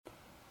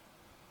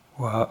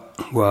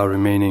while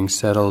remaining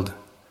settled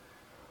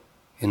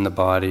in the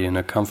body in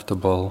a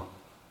comfortable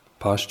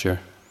posture.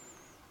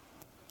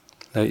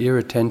 Let your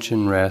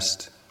attention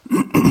rest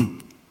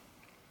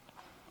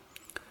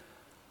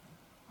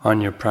on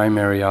your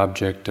primary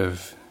object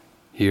of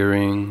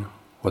hearing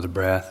or the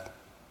breath,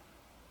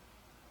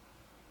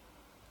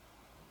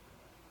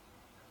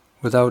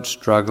 without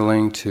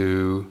struggling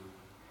to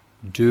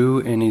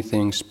do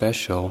anything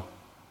special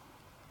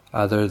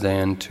other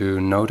than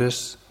to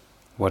notice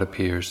what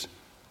appears.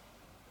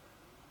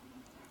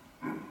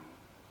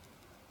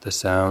 The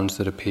sounds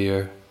that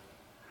appear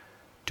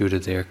due to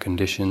their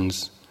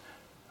conditions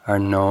are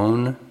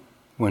known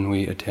when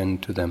we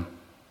attend to them.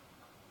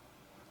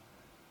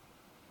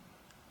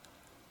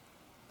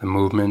 The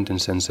movement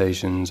and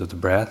sensations of the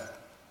breath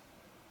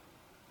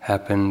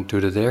happen due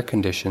to their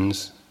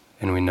conditions,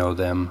 and we know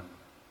them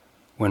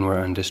when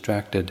we're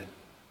undistracted.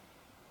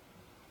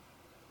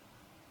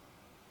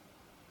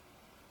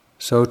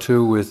 So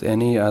too with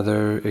any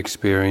other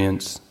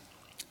experience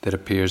that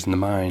appears in the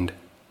mind.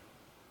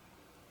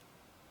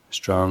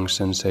 Strong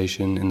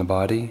sensation in the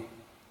body.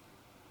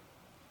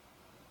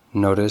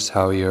 Notice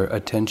how your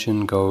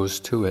attention goes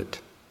to it,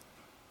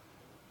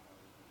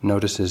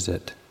 notices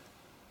it,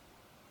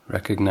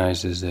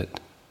 recognizes it.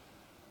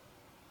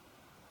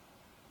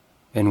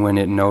 And when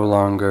it no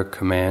longer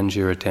commands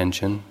your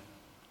attention,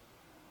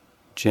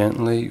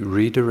 gently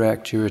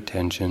redirect your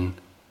attention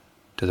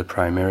to the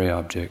primary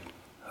object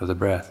of the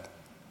breath.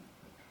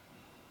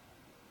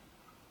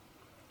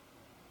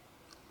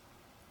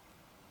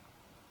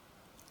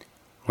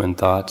 When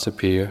thoughts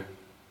appear,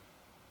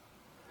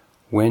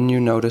 when you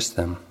notice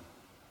them,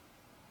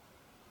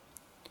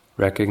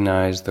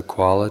 recognize the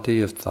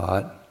quality of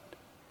thought,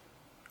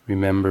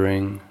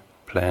 remembering,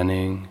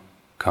 planning,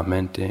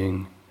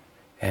 commenting,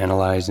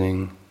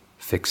 analyzing,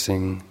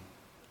 fixing,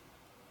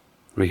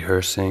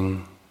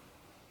 rehearsing.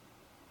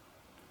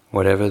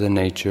 Whatever the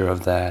nature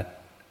of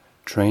that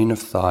train of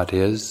thought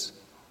is,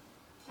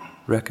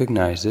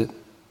 recognize it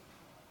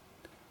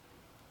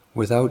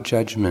without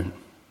judgment,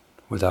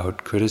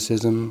 without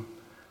criticism,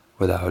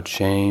 without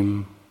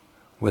shame,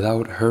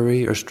 without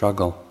hurry or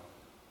struggle.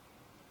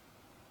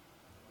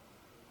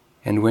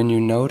 And when you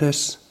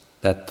notice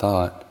that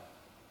thought,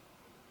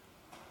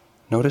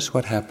 notice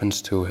what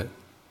happens to it.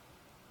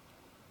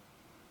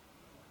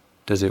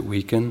 Does it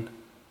weaken?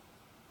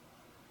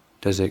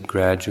 Does it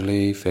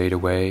gradually fade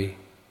away?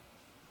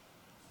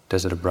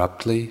 Does it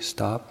abruptly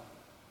stop?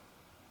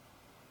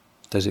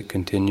 Does it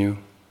continue?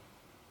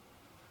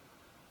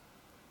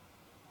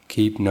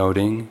 Keep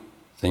noting,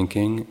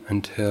 thinking,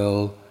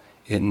 until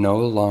it no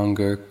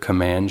longer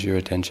commands your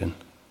attention.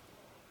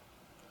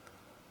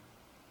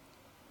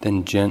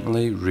 Then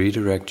gently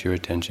redirect your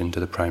attention to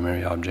the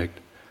primary object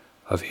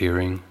of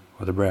hearing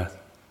or the breath.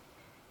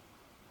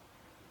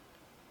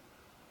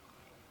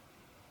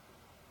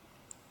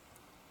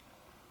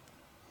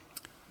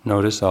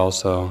 Notice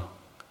also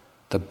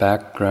the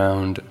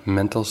background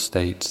mental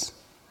states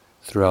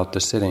throughout the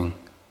sitting,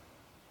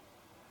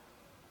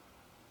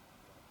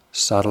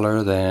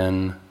 subtler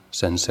than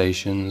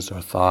sensations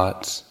or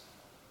thoughts.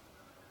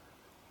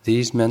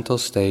 These mental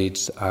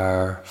states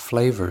are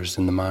flavors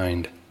in the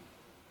mind.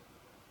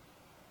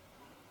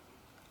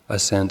 A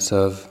sense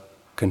of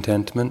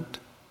contentment,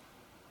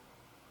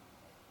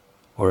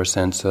 or a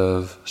sense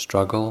of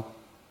struggle,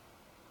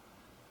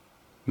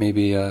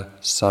 maybe a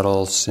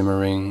subtle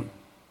simmering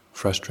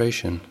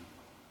frustration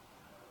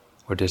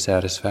or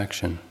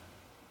dissatisfaction.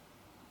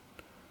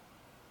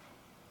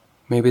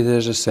 Maybe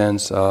there's a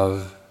sense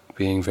of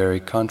being very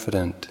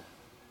confident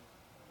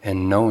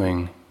and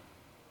knowing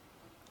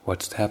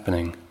what's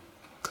happening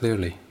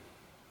clearly.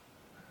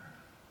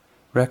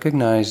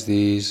 Recognize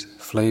these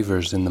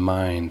flavors in the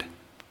mind.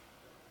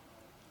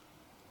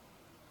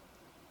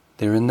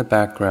 They're in the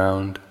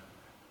background,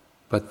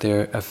 but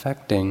they're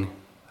affecting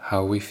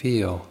how we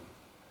feel,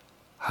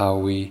 how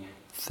we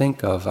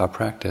think of our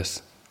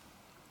practice.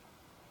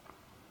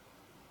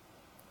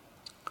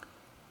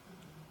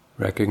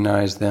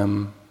 Recognize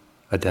them,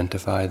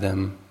 identify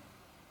them,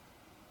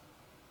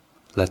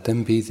 let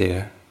them be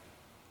there,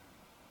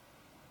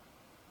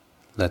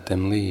 let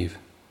them leave.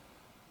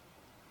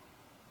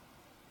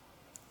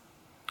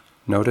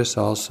 Notice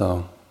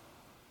also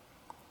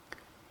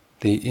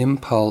the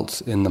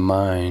impulse in the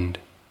mind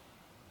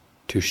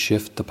to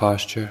shift the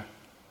posture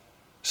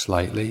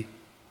slightly,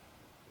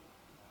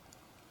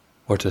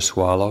 or to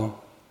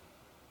swallow,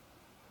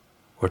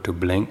 or to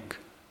blink.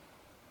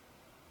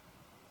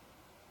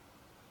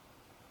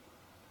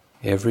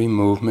 Every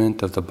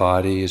movement of the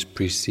body is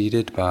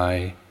preceded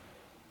by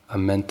a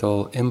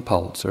mental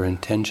impulse or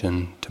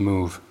intention to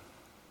move.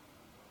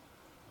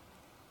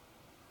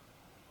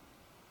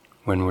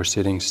 When we're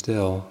sitting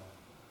still,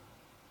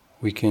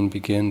 we can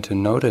begin to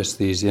notice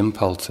these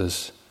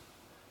impulses,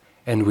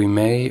 and we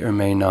may or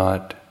may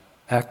not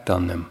act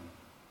on them.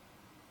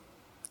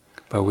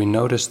 But we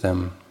notice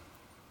them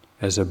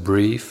as a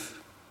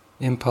brief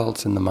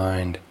impulse in the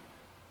mind,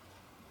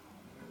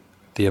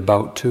 the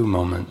about to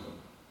moment,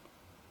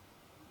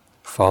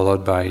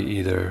 followed by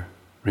either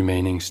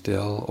remaining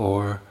still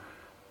or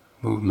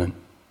movement.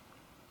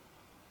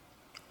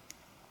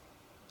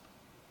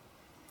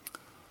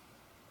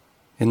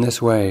 In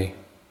this way,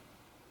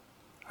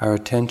 our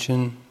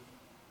attention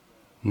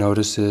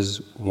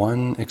notices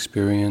one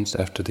experience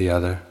after the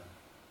other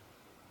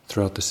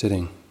throughout the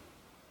sitting.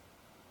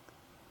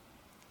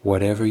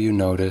 Whatever you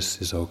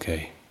notice is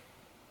okay.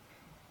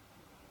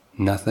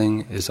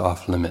 Nothing is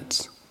off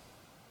limits.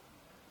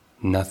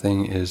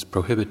 Nothing is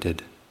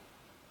prohibited.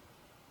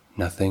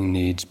 Nothing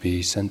needs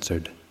be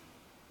censored.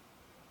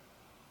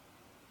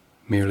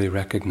 Merely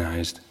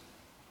recognized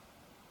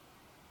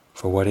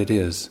for what it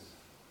is,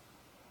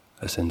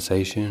 a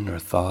sensation or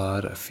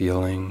thought, a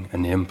feeling,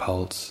 an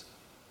impulse,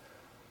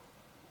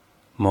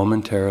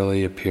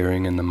 momentarily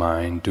appearing in the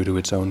mind due to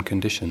its own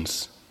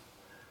conditions.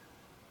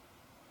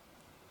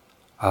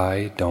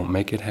 I don't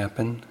make it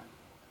happen.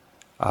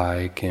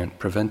 I can't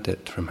prevent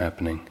it from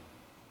happening.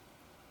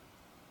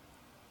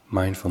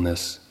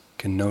 Mindfulness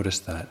can notice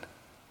that.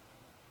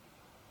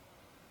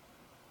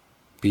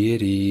 Be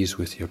at ease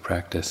with your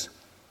practice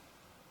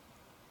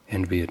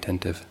and be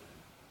attentive.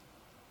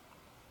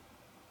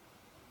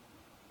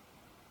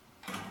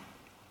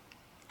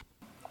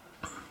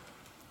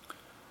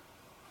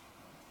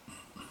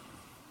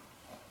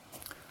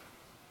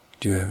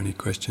 Do you have any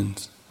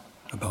questions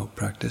about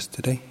practice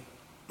today?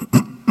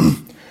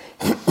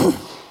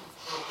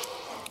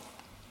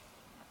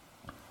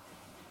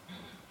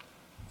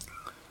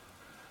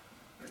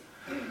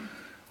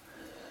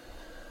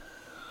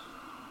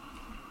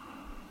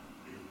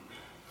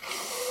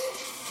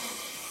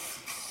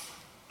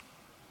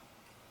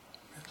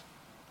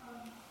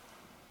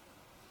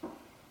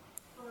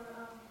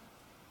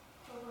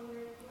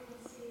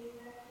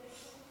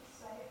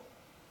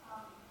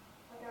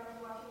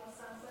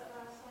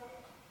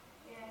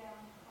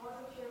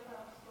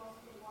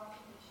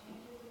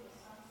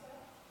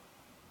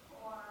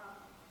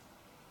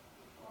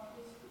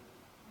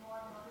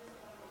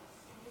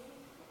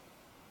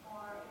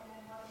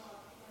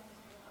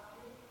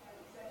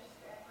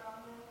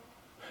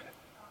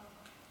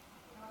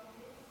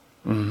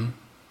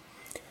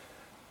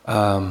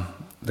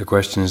 The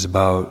question is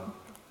about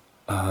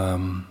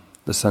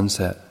the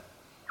sunset.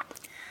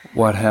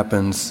 What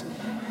happens?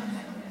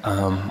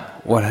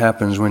 What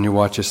happens when you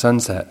watch a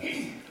sunset?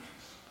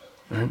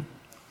 Right?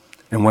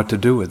 And what to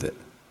do with it?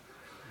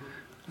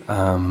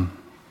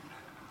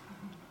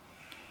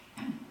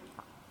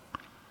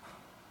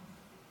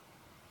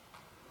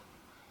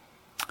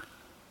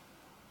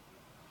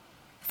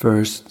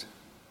 First,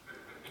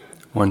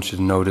 one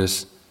should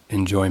notice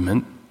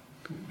enjoyment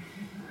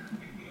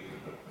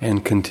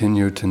and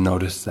continue to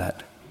notice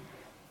that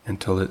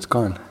until it's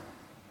gone.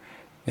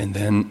 And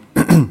then,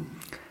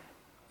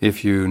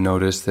 if you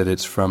notice that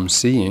it's from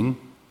seeing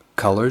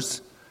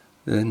colors,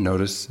 then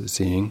notice the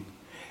seeing.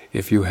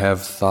 If you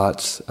have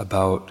thoughts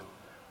about,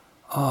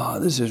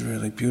 this is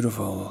really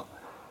beautiful,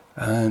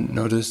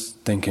 notice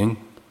thinking.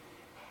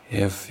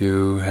 If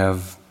you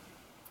have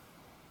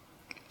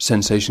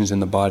sensations in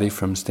the body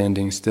from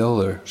standing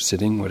still or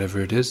sitting, whatever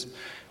it is,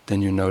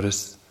 then you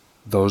notice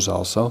those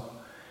also.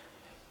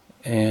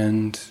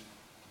 And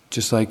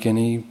just like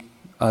any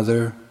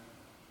other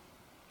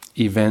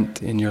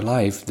event in your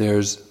life,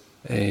 there's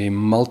a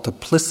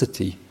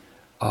multiplicity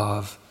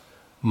of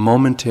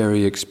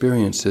momentary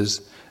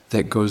experiences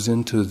that goes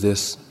into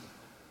this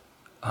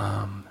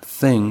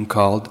thing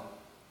called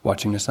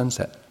watching a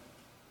sunset.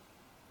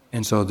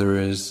 And so there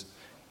is,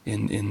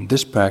 in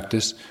this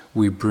practice,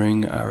 we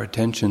bring our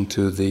attention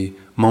to the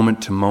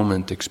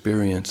moment-to-moment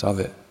experience of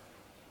it.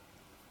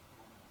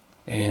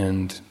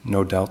 And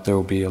no doubt there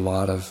will be a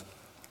lot of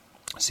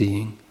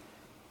seeing,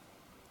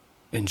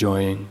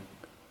 enjoying,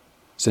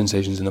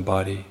 sensations in the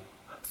body,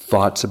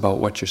 thoughts about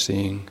what you're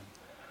seeing,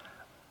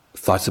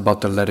 thoughts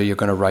about the letter you're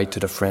going to write to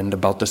the friend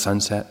about the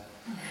sunset,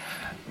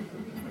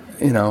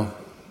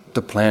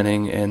 the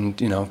planning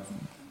and,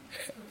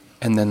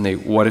 and then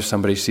what if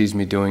somebody sees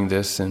me doing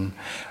this and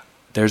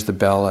there's the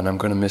bell and I'm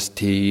going to miss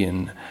tea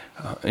and,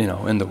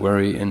 and the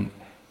worry. And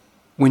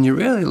when you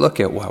really look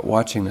at what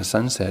watching the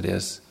sunset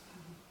is,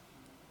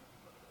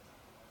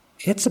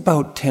 it's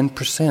about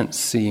 10%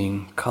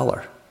 seeing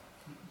color.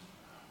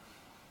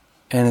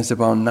 And it's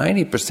about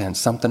 90%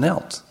 something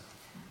else.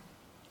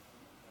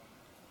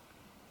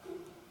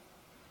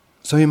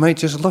 So you might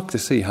just look to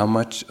see how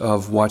much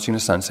of watching the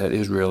sunset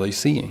is really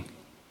seeing.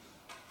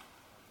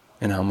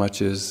 And how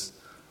much is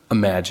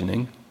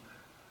imagining,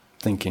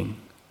 thinking,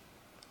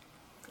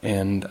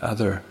 and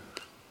other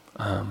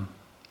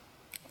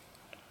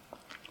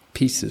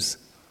pieces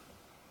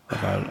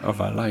of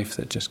our life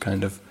that just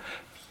kind of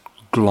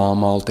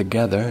glom all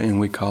together, and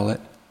we call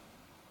it,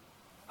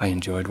 I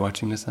enjoyed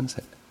watching the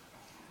sunset.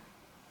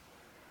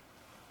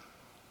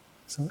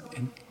 So,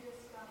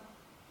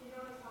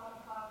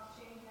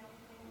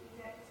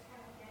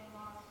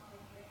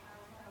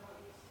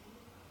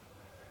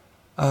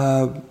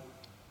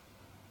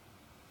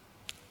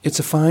 it's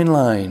a fine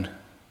line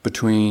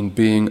between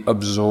being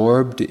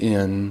absorbed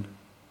in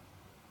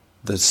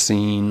the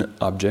seen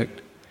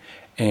object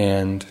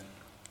and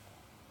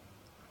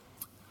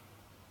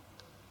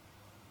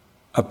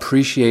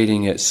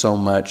appreciating it so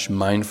much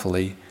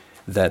mindfully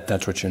that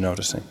that's what you're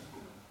noticing.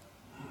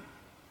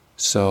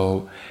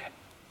 So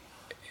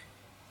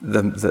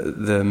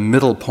the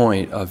middle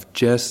point of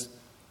just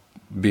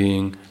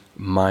being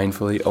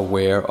mindfully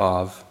aware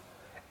of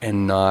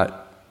and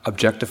not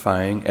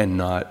objectifying and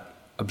not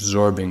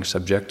absorbing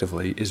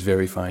subjectively is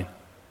very fine.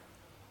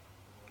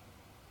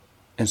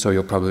 And so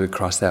you'll probably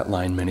cross that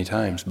line many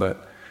times,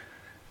 but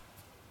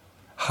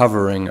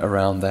hovering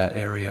around that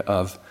area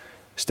of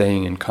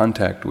staying in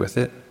contact with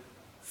it,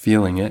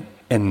 feeling it,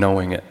 and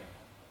knowing it.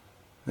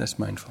 That's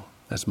mindful.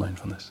 That's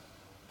mindfulness.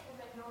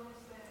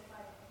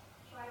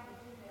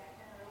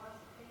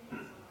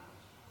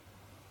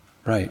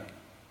 Right.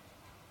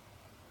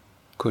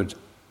 Good.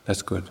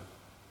 That's good.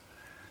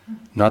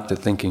 Not that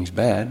thinking's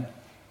bad,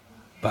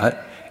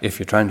 but if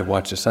you're trying to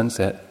watch a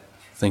sunset,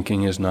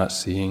 thinking is not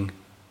seeing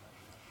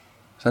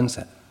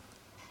sunset.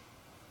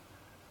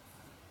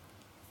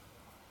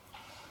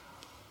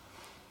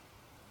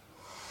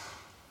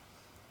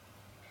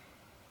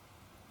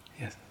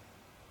 Yes.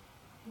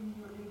 In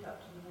your lead up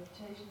to the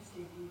meditation,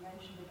 Steve, you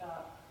mentioned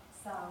about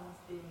sounds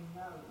being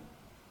known.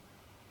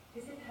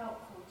 Is it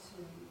helpful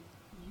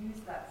to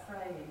use that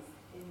phrase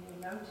in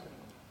your noting?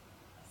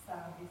 A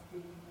sound is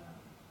being known.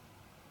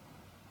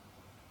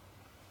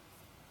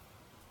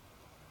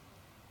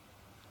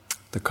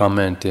 The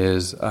comment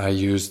is, I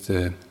use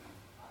the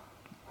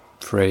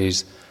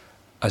phrase,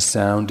 a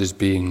sound is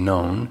being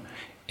known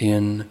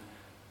in...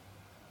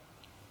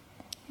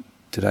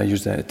 Did I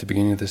use that at the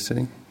beginning of this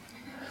sitting?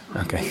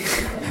 Okay.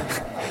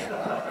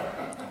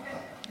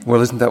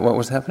 Well, isn't that what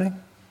was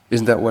happening?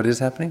 Isn't that what is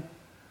happening?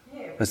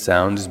 A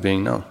sound is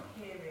being known.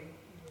 Hearing.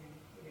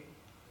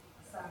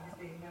 A sound is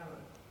being known.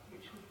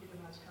 Which would be the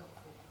most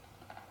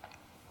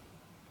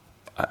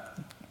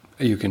helpful?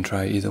 You can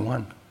try either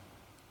one.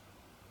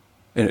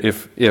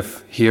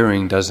 If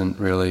hearing doesn't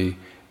really,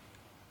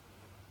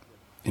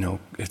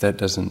 if that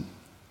doesn't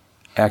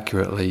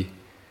accurately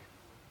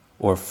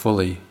or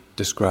fully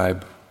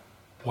describe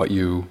what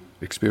you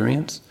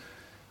experience,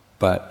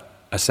 but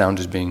a sound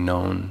is being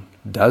known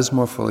does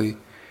more fully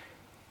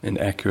and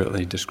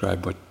accurately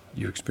describe what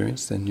you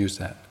experience, then use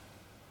that.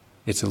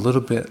 It's a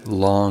little bit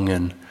long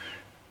and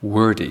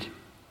wordy,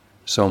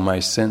 so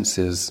my sense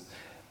is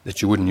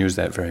that you wouldn't use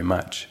that very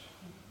much.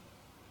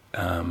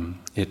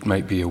 It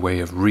might be a way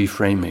of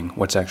reframing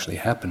what's actually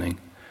happening,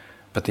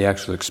 but the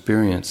actual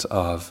experience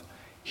of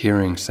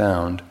hearing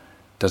sound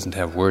doesn't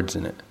have words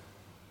in it.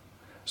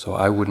 So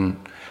I wouldn't,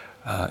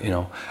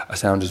 a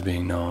sound is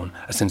being known,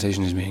 a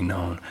sensation is being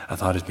known, a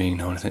thought is being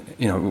known.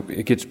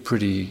 It gets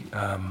pretty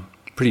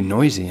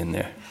noisy in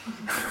there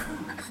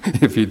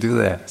if you do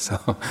that.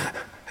 So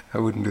I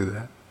wouldn't do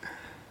that.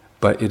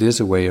 But it is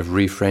a way of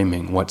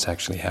reframing what's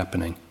actually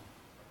happening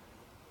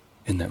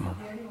in that moment.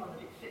 The only one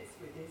that it fits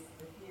with is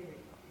the hearing.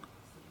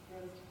 It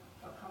goes to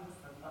what comes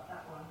from, but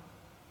that one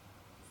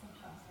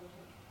sometimes they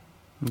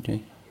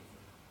don't.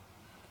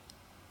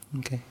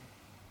 Okay.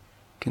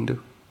 Can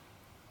do.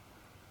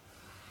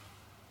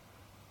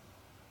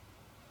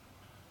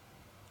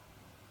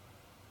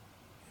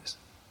 Yes.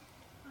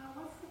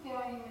 What's the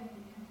value in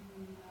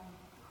the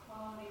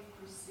quality of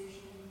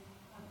precision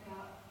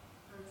about,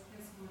 for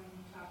this morning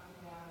you talked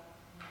about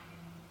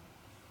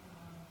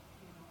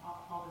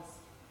all this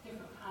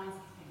different kinds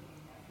of thinking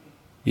that we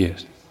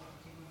Yes. are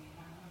doing, and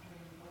I'm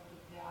wondering what the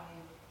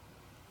value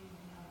in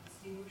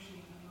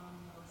distinguishing among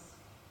those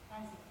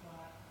kinds of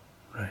thought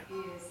Right.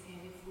 is,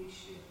 and if we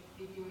should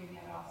be doing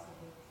that also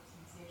with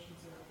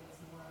sensations, or if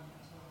it's more a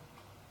mental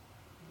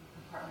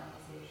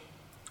compartmentalization.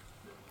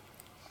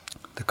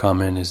 The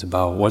comment is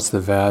about what's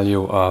the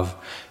value of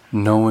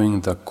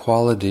knowing the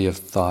quality of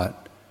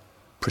thought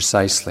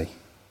precisely,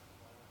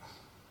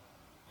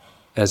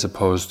 as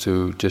opposed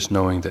to just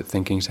knowing that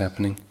thinking's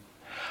happening.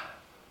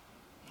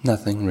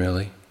 Nothing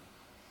really.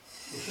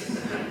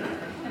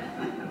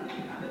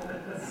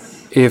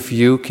 If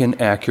you can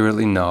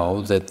accurately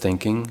know that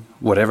thinking,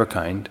 whatever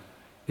kind,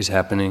 is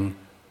happening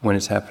when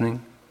it's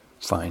happening,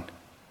 fine.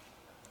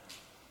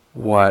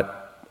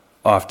 What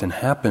often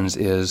happens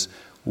is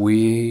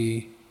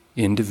we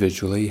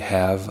individually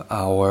have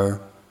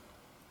our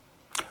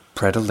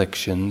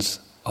predilections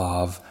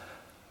of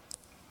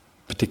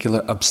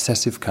particular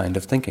obsessive kind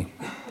of thinking.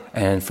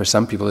 And for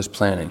some people it's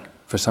planning,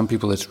 for some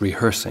people it's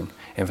rehearsing,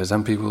 and for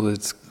some people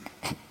it's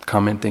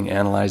commenting,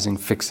 analyzing,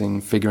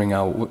 fixing, figuring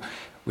out.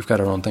 We've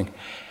got our own thing.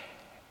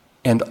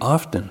 And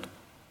often,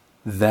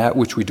 that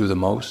which we do the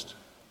most,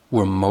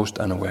 we're most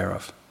unaware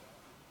of.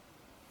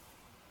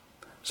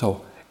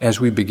 So, as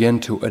we begin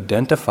to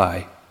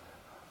identify,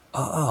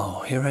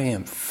 oh, here I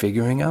am,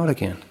 figuring out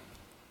again.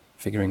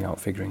 Figuring out.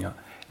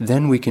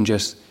 Then we can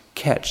just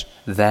catch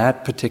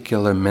that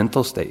particular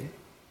mental state.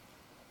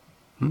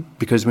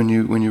 Because when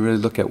you really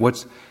look at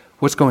what's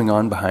going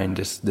on behind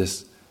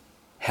this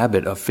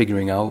habit of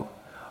figuring out,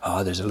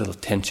 there's a little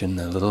tension,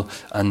 a little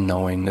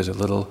unknowing, there's a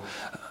little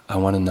I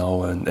want to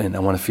know and I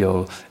want to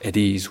feel at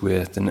ease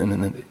with,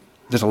 and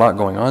there's a lot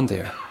going on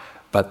there.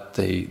 But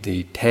the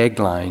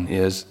tagline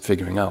is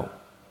figuring out.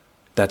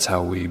 That's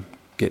how we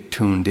get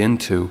tuned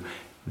into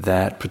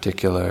that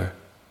particular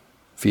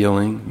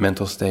feeling,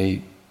 mental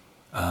state,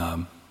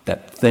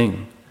 that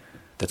thing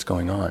that's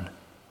going on,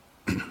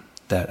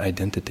 that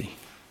identity.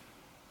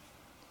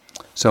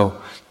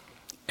 So,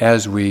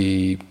 as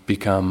we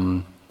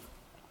become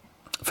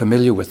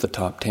familiar with the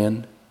top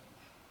 10,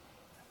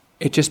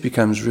 it just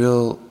becomes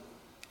real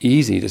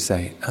easy to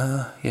say,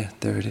 yeah,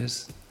 there it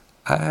is.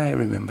 I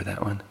remember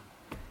that one.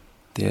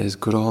 There's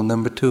good old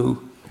number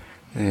 2.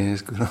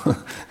 There's good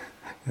old...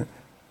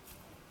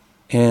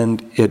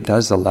 And it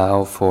does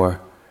allow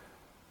for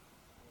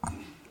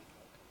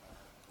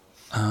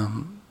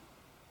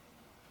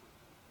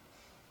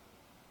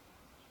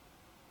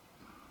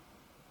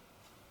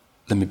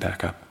let me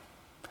back up.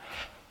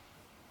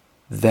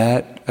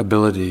 That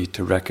ability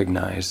to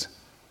recognize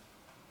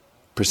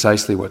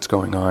precisely what's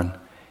going on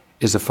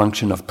is a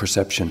function of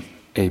perception,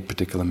 a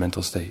particular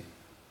mental state,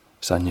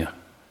 sanya.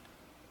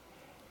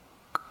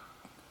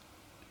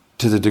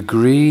 To the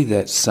degree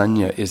that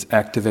sanya is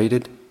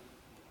activated,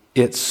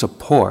 it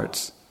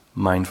supports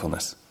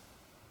mindfulness.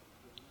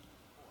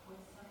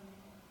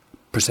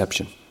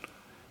 Perception.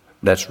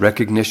 That's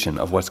recognition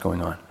of what's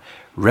going on.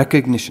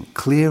 Recognition,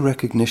 clear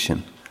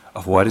recognition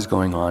of what is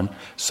going on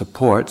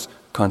supports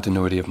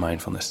continuity of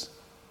mindfulness.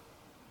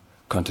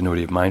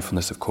 Continuity of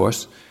mindfulness, of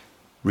course,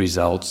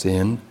 results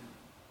in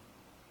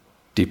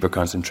deeper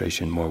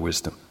concentration, more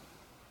wisdom.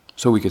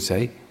 So we could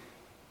say,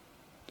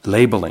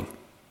 labeling.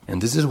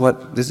 And this is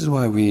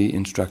why we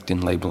instruct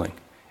in labeling.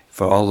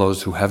 For all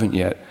those who haven't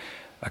yet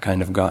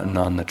kind of gotten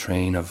on the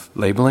train of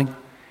labeling,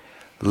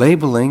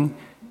 labeling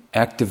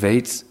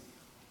activates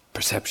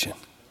perception.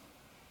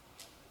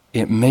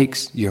 It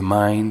makes your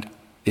mind,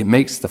 it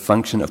makes the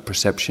function of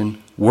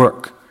perception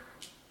work.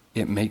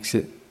 It makes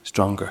it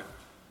stronger.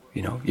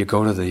 You know, you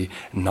go to the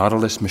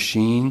Nautilus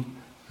machine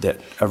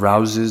that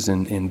arouses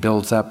and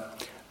builds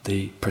up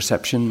the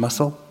perception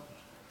muscle.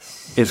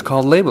 It's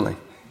called labeling.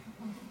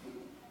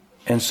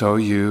 And so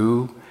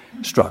you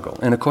struggle.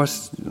 And of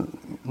course,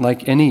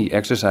 like any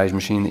exercise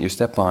machine that you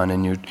step on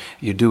and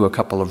you do a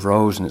couple of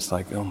rows and it's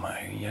like, oh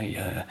my,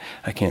 yeah,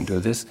 I can't do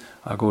this.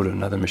 I'll go to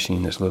another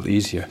machine that's a little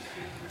easier.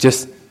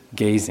 Just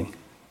gazing,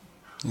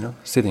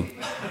 sitting.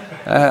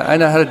 I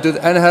know how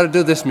to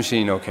do this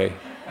machine okay.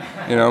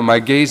 My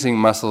gazing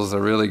muscles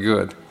are really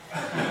good.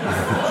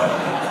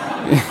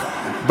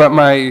 But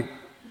my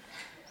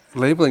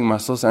labeling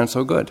muscles aren't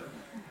so good.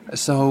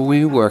 So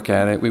we work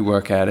at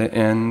it,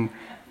 and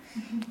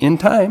in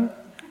time,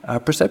 our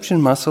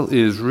perception muscle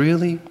is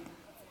really,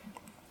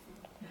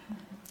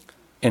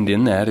 and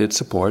in that it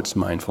supports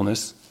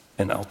mindfulness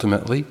and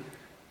ultimately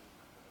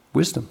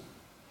wisdom.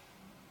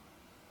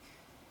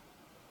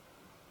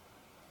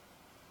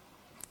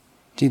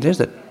 Gee, there's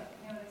it.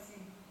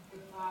 Noticing the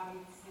body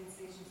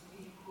sensations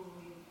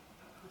equally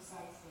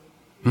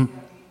precisely.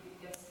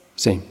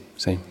 Same.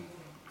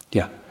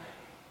 Yeah.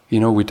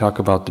 We talk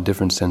about the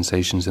different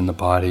sensations in the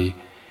body,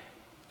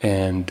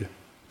 and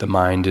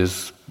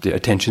the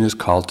attention is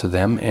called to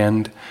them,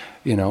 and,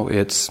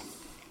 it's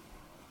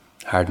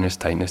hardness,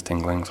 tightness,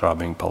 tingling,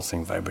 throbbing,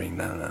 pulsing, vibrating,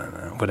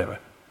 whatever.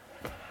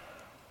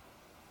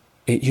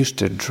 It used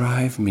to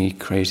drive me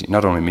crazy,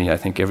 not only me, I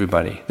think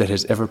everybody that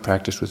has ever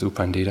practiced with U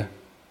Pandita.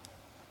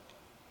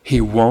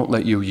 He won't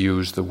let you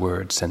use the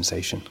word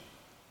sensation.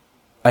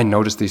 I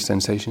notice these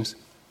sensations.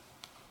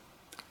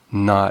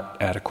 Not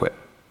adequate.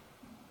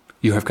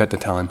 You have got to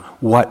tell him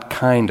what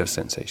kind of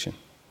sensation.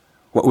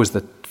 What was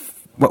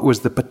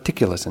the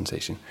particular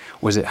sensation?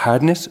 Was it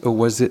hardness or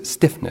was it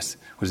stiffness?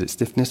 Was it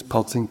stiffness,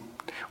 pulsing?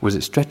 Was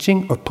it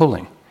stretching or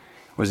pulling?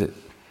 Was it...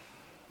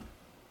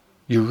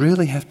 You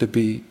really have to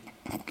be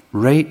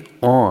right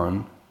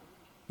on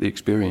the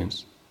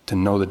experience to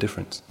know the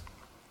difference.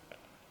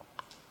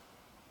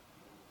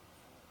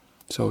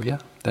 So yeah,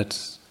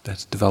 that's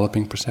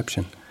developing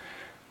perception,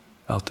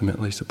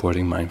 ultimately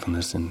supporting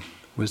mindfulness and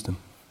wisdom.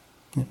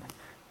 Yeah.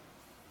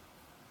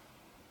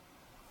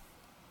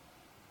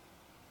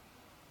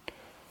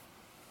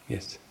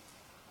 Yes.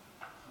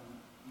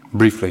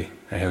 Briefly,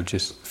 I have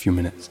just a few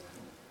minutes.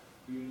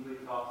 Usually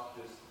thoughts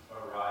just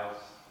arise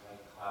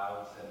like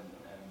clouds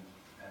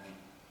and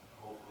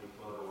hopefully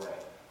float away.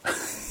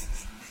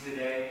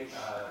 Today,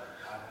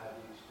 I had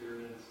the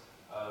experience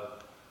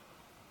of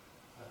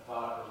a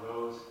thought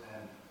arose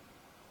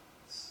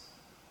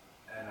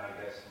and I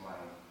guess my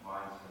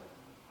mind said,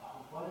 oh,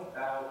 what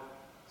about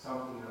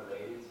something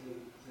related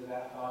to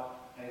that thought?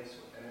 And it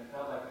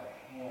felt like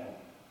a hand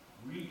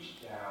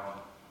reached down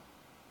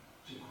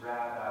to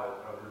grab out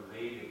a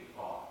related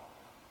thought.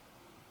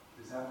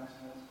 Does that make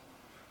sense?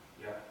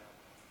 Yeah?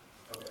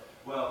 Okay.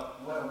 Well,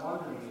 what I'm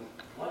wondering is,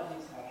 what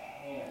is that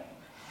hand?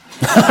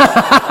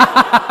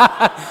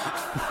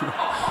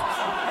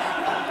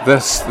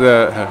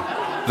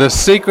 The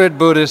secret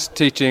Buddhist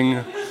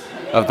teaching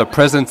of the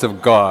presence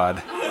of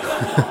God.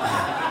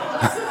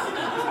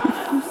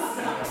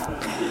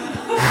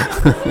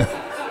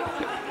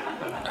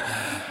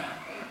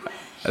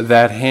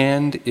 That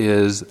hand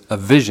is a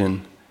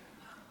vision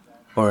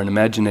or an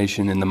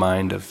imagination in the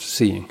mind of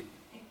seeing.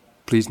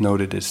 Please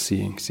note it as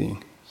seeing.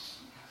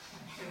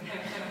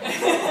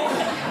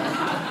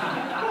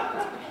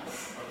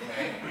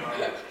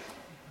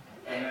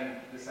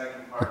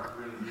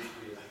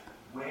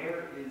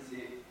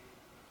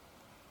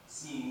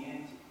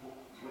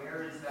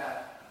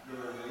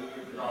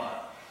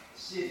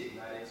 sitting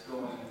that it's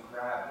going to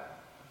grab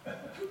it.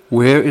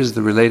 Where is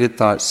the related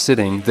thought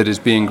sitting that is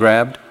being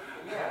grabbed?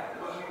 Yeah,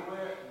 I mean,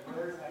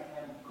 where's that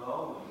hand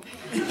going?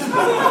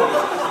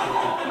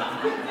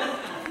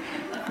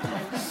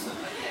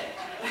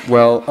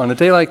 Well, on a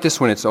day like this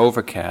when it's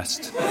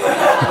overcast,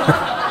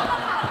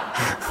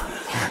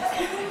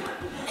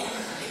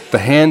 the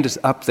hand is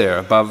up there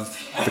above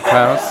the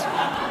clouds.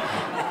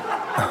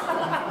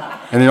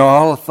 And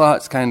all the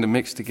thoughts kind of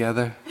mix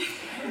together.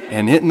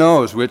 And it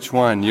knows which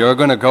one you're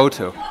going to go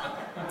to.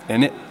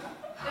 And it...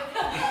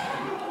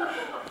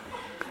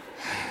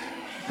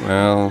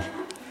 Well,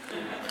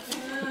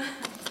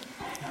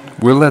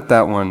 we'll let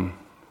that one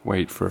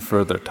wait for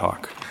further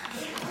talk.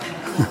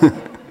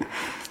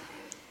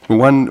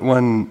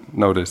 One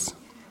notice.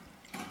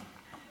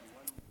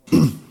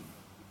 Yeah,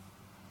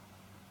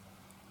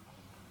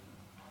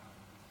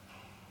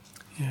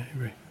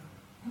 you're right.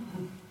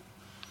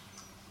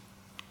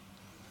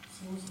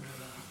 Seems that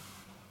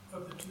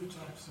of the two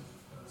types of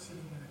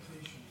sitting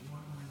meditation,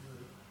 one where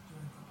you're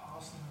doing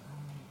vipassana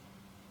only,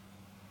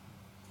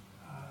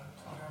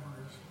 whatever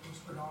is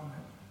most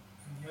predominant,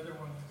 and the other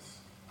one is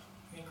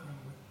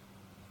anchoring with,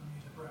 for me,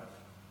 the breath.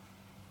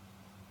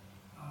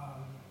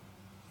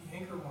 The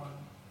anchor one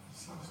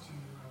seems to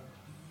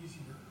be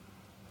easier,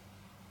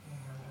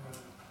 and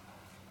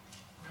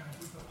when I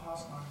do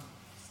vipassana, I'm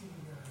sitting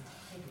there and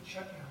take a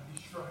check down, be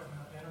sure I have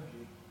enough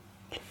energy,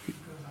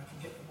 because I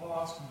can get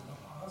lost in the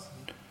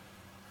vipassana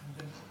and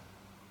then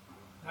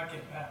not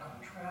get back on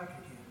track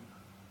again.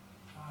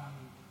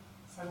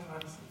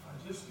 Sometimes if I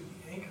just do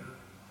the anchor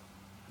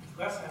with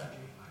less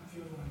energy, I'm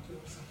feeling I'm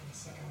doing something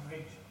second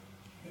rate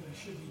that I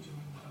should be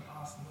doing with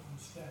vipassana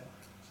instead.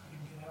 So I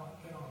can get on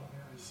a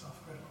very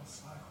self-critical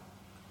cycle.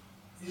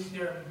 Is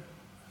there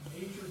a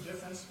major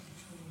difference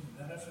between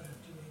the benefit of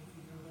doing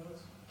either of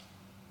those?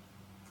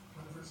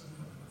 One versus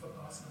the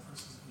vipassana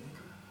versus the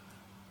anchor?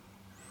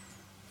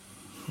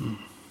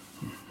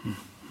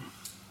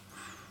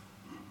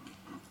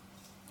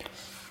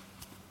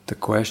 The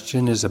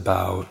question is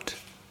about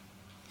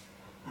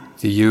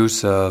the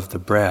use of the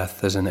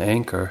breath as an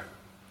anchor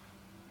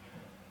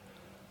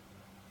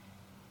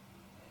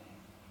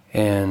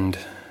and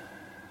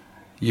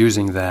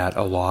using that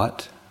a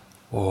lot,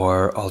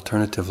 or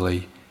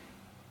alternatively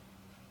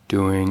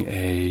doing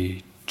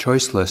a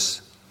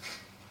choiceless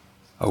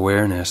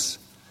awareness,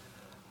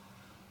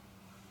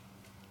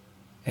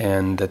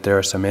 and that there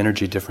are some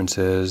energy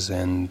differences,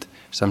 and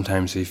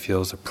sometimes he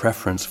feels a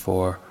preference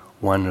for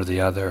one or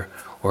the other,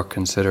 or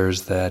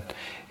considers that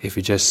if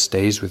he just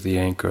stays with the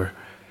anchor,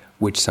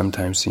 which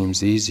sometimes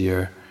seems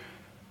easier,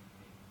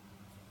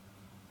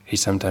 he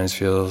sometimes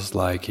feels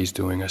like he's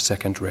doing a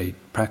second-rate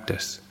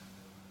practice.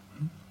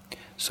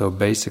 So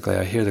basically,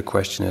 I hear the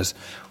question is,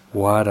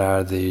 what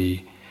are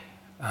the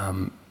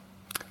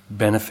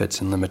benefits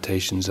and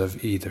limitations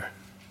of either?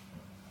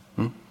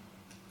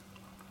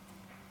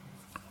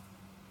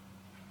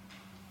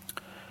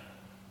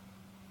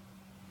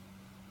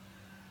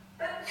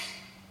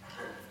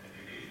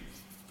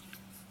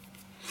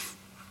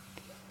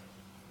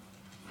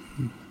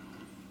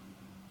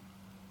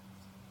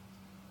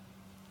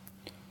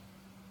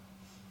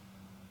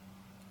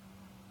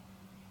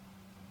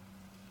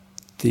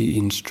 The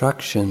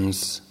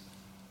instructions,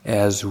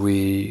 as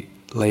we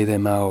lay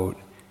them out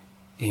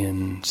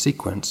in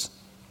sequence,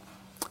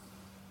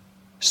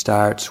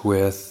 starts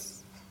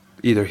with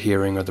either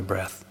hearing or the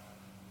breath.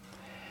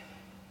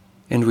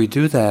 And we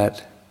do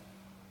that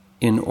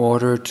in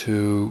order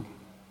to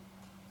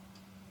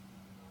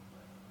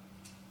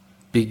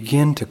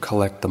begin to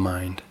collect the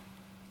mind.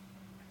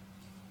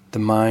 The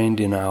mind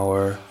in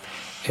our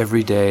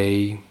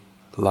everyday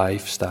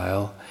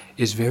lifestyle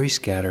is very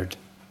scattered,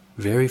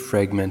 very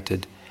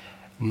fragmented,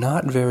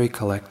 not very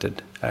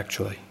collected,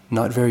 actually,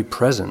 not very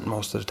present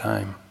most of the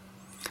time.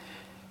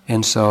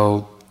 And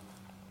so,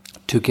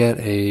 to get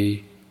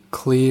a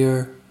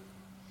clear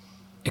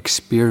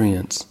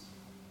experience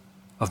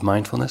of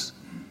mindfulness,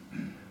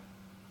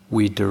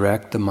 we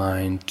direct the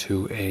mind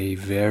to a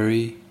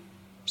very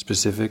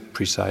specific,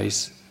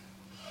 precise,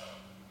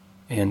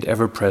 and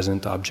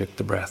ever-present object,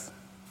 the breath.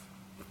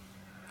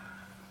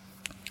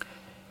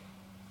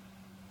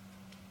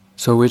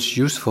 So it's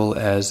useful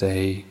as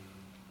a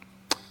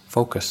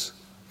focus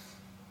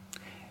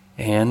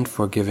and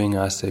for giving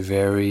us a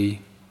very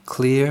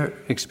clear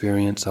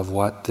experience of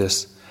what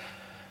this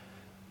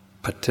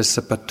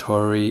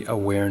participatory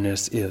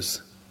awareness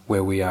is,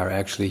 where we are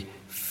actually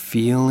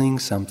feeling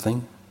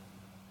something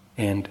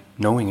and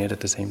knowing it at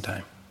the same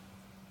time.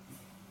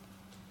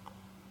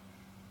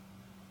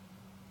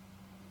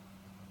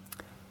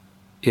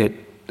 It,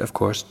 of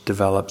course,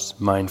 develops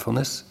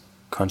mindfulness,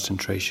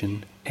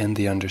 concentration, and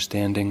the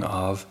understanding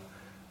of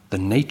the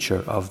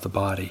nature of the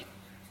body,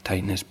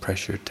 tightness,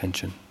 pressure,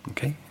 tension,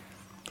 okay?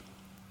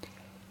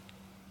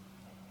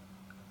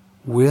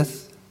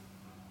 With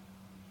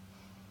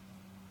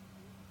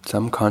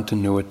some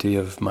continuity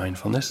of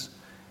mindfulness,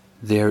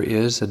 there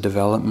is a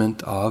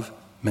development of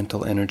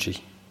mental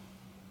energy.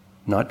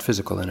 Not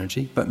physical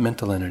energy, but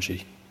mental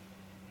energy.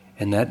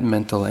 And that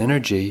mental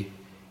energy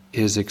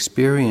is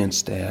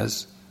experienced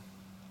as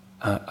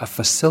a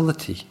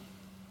facility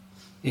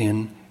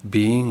in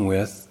being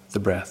with the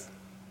breath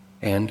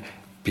and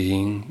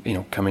being,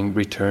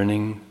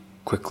 returning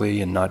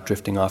quickly and not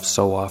drifting off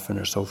so often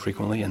or so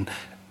frequently. And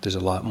there's a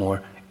lot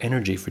more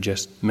energy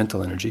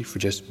mental energy for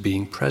just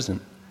being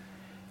present.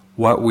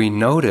 What we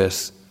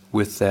notice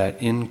with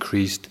that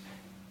increased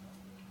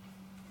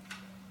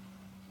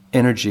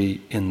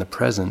energy in the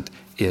present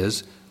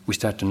is we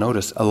start to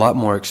notice a lot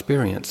more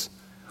experience.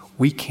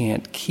 We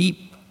can't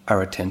keep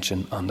our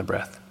attention on the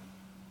breath.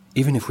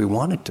 Even if we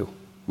wanted to,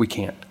 we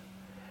can't.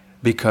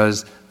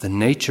 Because the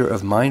nature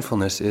of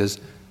mindfulness is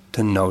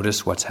to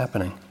notice what's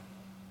happening.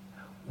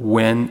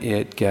 When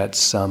it gets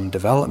some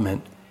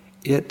development,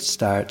 it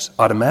starts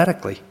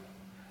automatically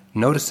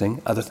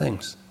noticing other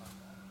things,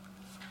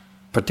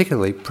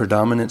 particularly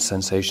predominant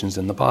sensations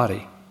in the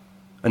body.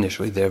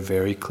 Initially, they're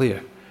very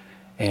clear.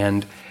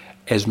 And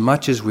as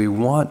much as we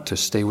want to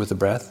stay with the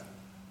breath,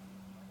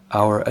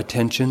 our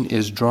attention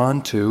is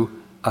drawn to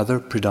other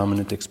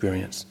predominant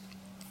experience.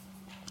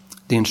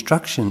 The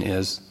instruction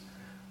is,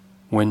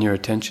 when your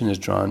attention is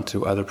drawn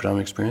to other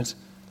predominant experience,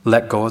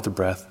 let go of the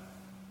breath,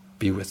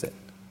 be with it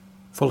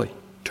fully.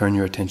 Turn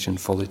your attention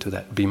fully to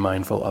that. Be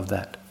mindful of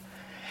that.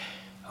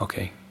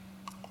 Okay.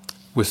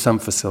 With some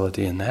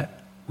facility in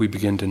that, we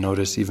begin to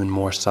notice even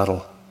more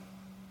subtle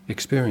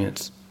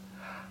experience.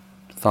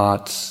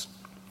 Thoughts,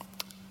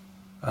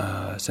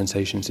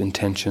 sensations,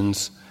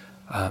 intentions,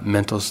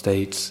 mental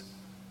states.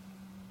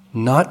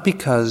 Not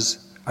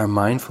because our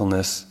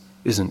mindfulness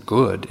isn't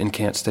good and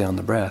can't stay on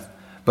the breath,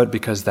 but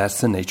because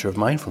that's the nature of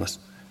mindfulness,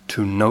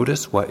 to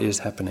notice what is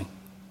happening.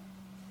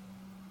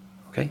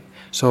 Okay?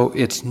 So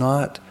it's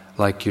not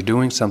like you're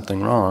doing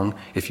something wrong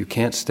if you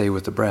can't stay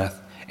with the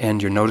breath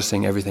and you're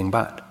noticing everything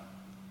but.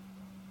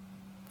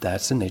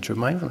 That's the nature of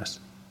mindfulness.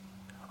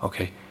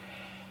 Okay.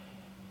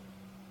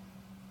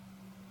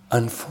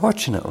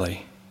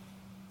 Unfortunately,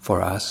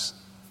 for us,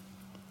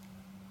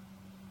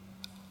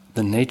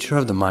 the nature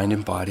of the mind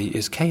and body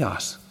is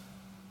chaos.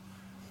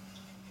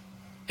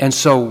 And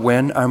so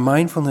when our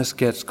mindfulness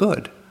gets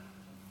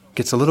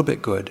a little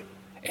bit good,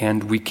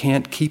 and we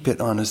can't keep it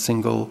on a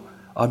single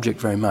object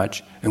very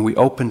much, and we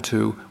open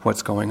to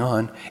what's going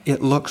on,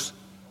 it looks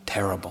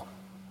terrible.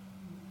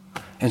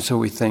 And so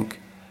we think,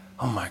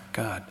 oh my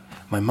God,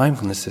 my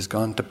mindfulness has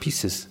gone to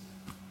pieces.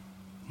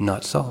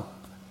 Not so.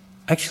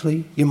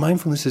 Actually, your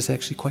mindfulness is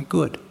actually quite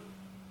good.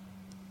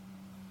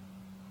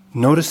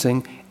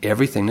 Noticing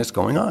everything that's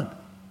going on.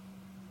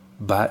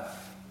 But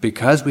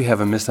because we have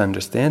a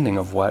misunderstanding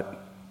of what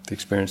the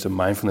experience of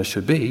mindfulness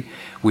should be,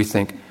 we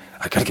think,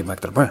 I gotta get back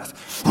to the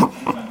breath.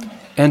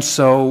 And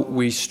so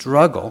we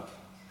struggle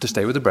to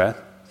stay with the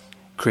breath,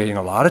 creating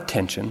a lot of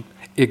tension,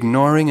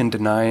 ignoring and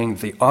denying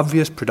the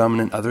obvious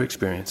predominant other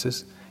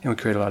experiences, and we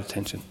create a lot of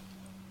tension.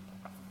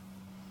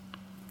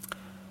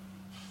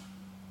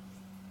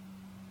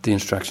 The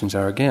instructions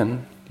are,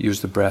 again,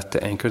 use the breath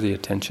to anchor the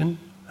attention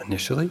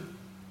initially.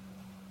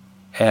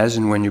 As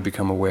and when you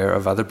become aware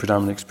of other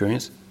predominant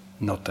experience,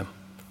 note them,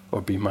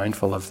 or be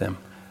mindful of them,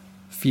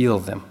 feel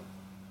them.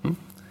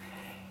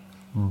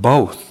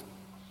 Both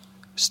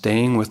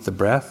staying with the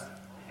breath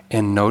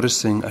and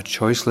noticing a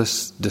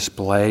choiceless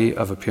display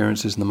of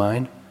appearances in the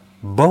mind,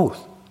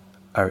 both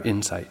are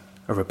insight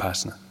or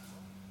vipassana.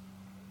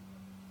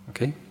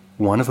 Okay?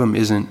 One of them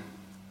isn't,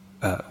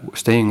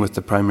 staying with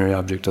the primary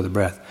object of the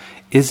breath,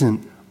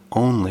 isn't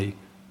only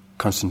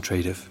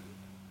concentrative.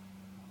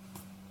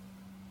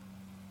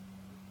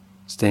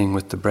 Staying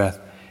with the breath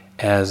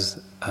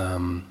as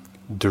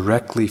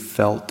directly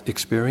felt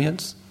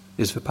experience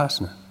is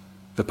vipassana.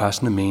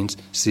 Vipassana means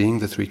seeing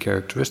the three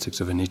characteristics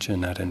of anicca,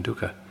 anatta, and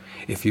dukkha.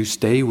 If you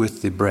stay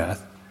with the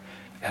breath,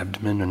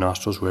 abdomen or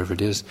nostrils, wherever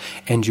it is,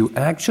 and you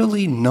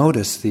actually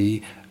notice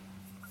the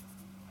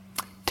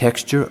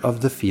texture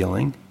of the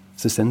feeling,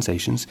 the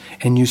sensations,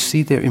 and you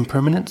see their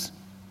impermanence,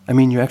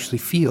 you actually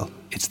feel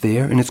it's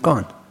there and it's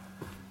gone.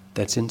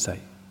 That's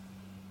insight.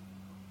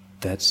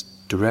 That's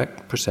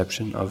direct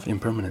perception of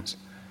impermanence.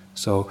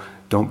 So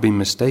don't be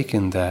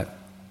mistaken that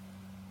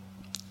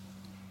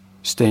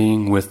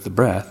staying with the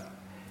breath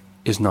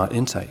is not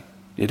insight.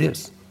 It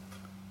is.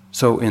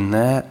 So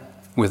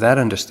with that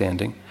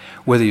understanding,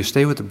 whether you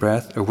stay with the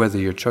breath or whether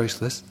you're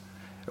choiceless,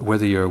 or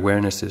whether your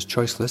awareness is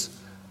choiceless,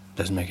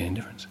 doesn't make any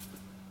difference.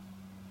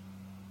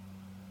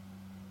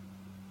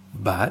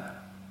 But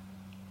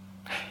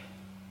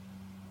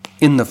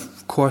in the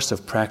course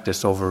of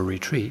practice over a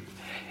retreat,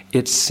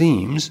 it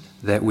seems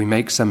that we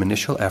make some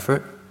initial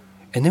effort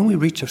and then we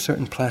reach a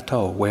certain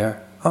plateau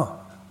where,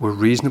 we're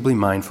reasonably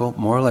mindful,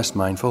 more or less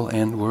mindful,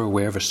 and we're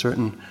aware of a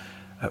certain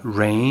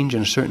range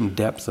and a certain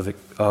depth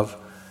of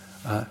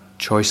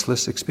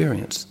choiceless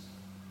experience.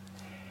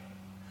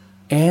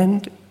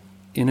 And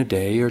in a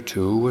day or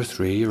two or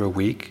three or a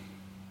week,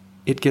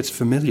 it gets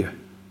familiar.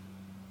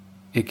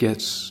 It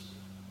gets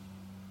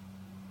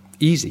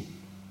easy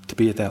to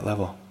be at that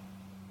level.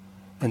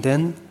 And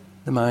then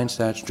the mind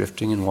starts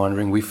drifting and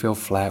wandering. We feel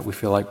flat. We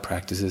feel like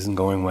practice isn't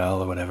going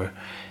well or whatever.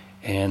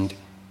 And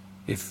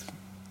if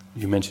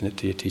you mention it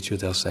to your teacher,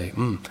 they'll say,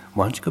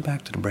 why don't you go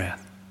back to the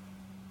breath?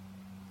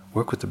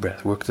 Work with the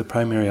breath, work with the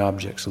primary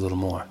objects a little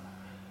more.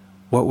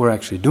 What we're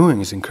actually doing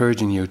is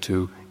encouraging you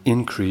to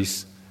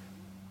increase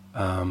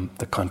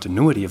the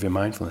continuity of your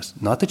mindfulness.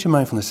 Not that your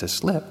mindfulness has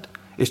slipped,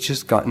 it's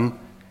just gotten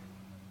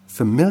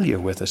familiar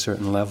with a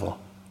certain level.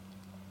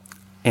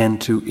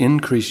 And to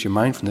increase your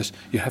mindfulness,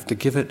 you have to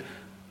give it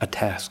a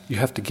task. You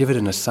have to give it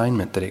an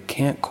assignment that it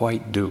can't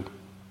quite do.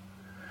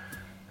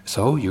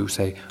 So you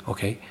say,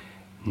 okay,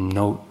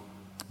 note,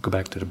 go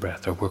back to the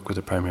breath, or work with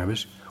the primary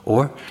objects,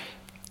 or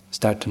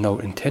start to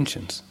note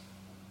intentions.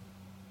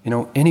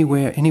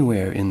 Anywhere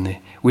in the...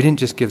 We didn't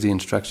just give the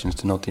instructions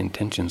to note the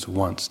intentions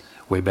once,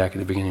 way back at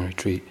the beginning of the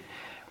retreat.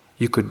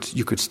 You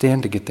could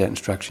stand to get that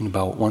instruction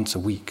about once a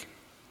week,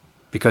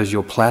 because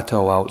you'll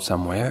plateau out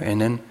somewhere,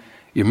 and then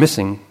you're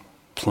missing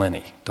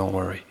plenty, don't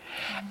worry.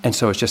 And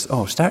so it's just,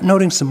 start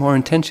noting some more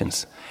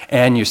intentions.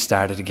 And you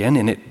start it again,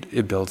 and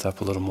it builds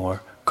up a little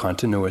more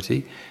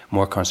continuity,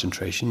 more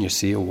concentration. You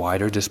see a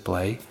wider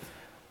display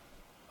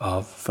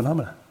of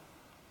phenomena.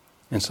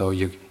 And so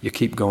you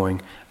keep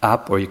going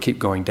up or you keep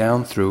going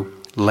down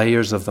through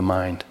layers of the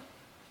mind,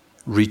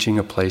 reaching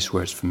a place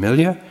where it's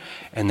familiar,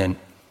 and then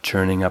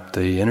churning up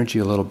the energy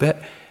a little bit,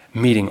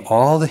 meeting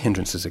all the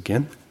hindrances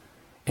again,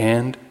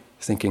 and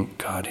thinking,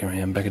 God, here I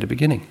am back at the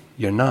beginning.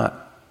 You're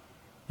not.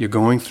 You're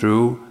going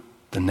through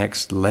the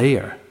next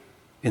layer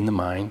in the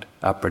mind,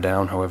 up or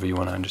down, however you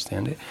want to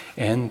understand it,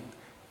 and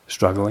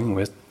struggling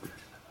with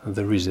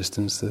the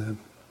resistance, the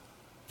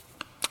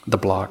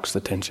blocks,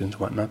 the tensions,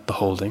 whatnot, the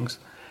holdings.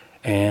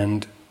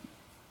 And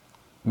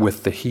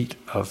with the heat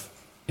of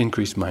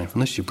increased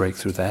mindfulness, you break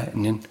through that,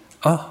 and then,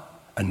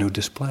 a new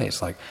display.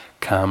 It's like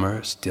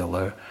calmer,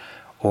 stiller,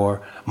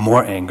 or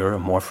more anger, or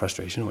more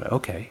frustration.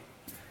 Okay.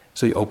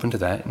 So you open to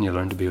that, and you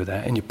learn to be with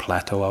that, and you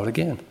plateau out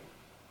again.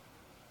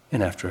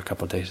 And after a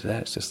couple of days of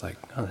that, it's just like,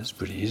 this is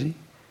pretty easy.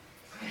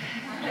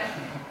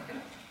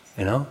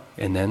 And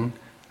then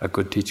a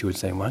good teacher would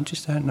say, why don't you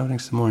start noting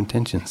some more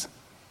intentions?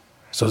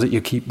 So that you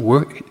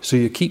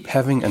keep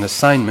having an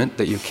assignment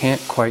that you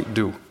can't quite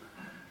do.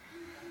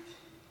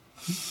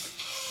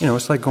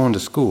 It's like going to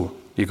school.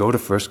 You go to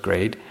first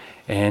grade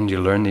and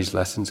you learn these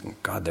lessons, and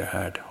God, they're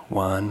hard.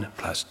 1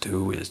 +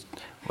 2 is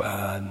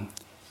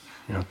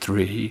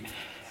 3.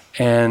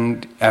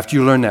 And after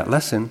you learn that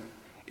lesson,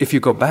 if you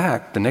go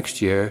back the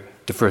next year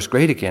to first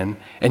grade again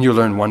and you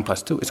learn 1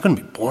 + 2, it's going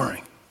to be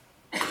boring.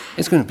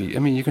 It's going to be,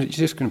 you're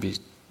just going to be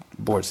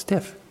bored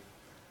stiff.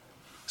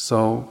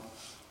 So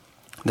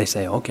they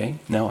say, okay,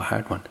 now a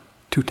hard one.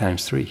 2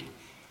 × 3.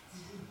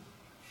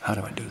 How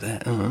do I do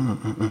that?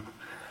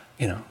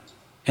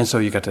 And so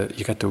you got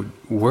to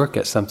work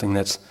at something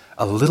that's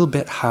a little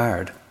bit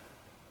hard.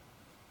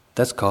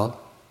 That's called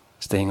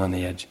staying on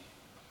the edge.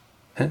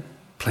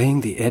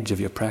 Playing the edge of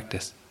your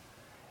practice.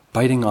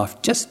 Biting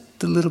off just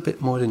a little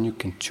bit more than you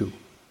can chew,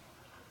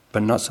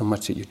 but not so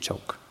much that you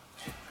choke.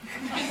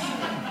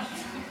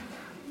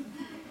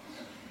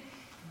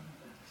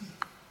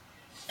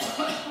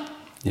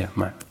 Yeah,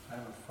 Mark. I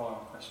have a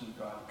follow-up question.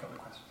 I have a couple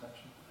of questions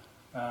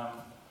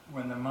actually.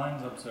 When the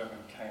mind's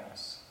observing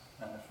chaos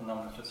and the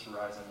phenomena just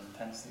arising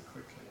intensely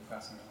quickly and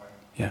passing away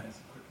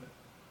intensely quickly,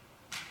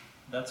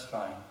 that's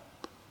fine.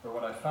 But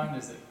what I find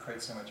is that it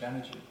creates so much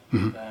energy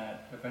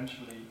that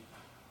eventually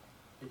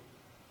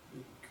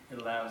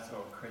it allows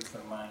or creates the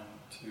mind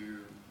to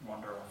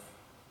wander off.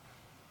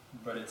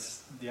 But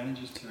the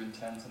energy is too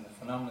intense and the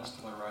phenomena is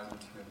still arising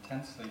too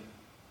intensely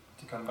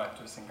to come back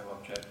to a single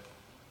object.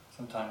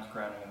 Sometimes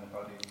grounding in the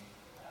body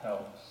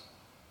helps,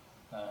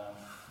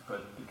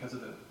 but because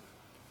of the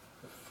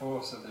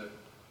force of the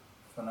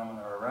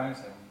phenomena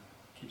arising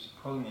keeps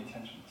pulling the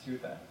attention to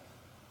that,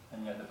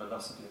 and yet the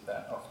velocity of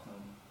that often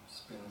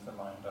spins the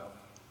mind off.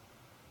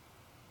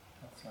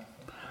 That's my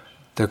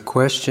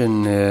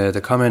question.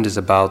 The comment is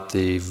about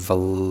the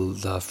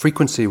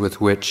frequency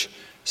with which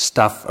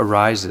stuff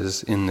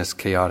arises in this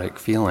chaotic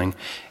feeling,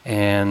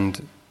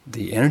 and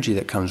the energy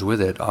that comes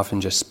with it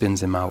often just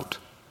spins him out.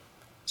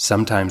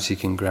 Sometimes he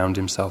can ground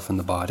himself in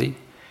the body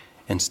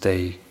and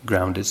stay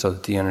grounded so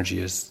that the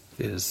energy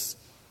is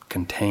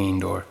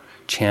contained or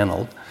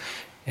channeled,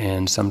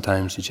 and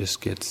sometimes he just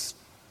gets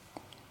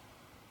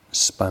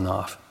spun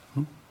off.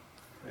 The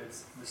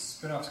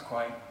spin-off's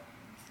quite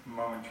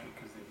momentary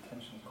because the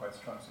attention is quite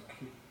strong, so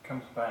it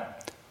comes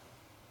back.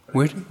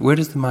 Where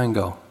does the mind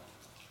go?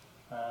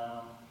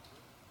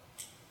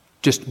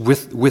 Just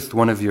with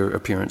one of your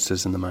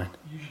appearances in the mind?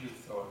 Usually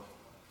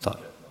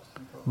thought.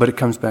 But it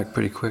comes back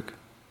pretty quick?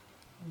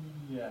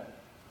 Yeah.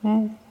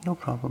 No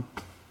problem.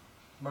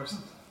 Most of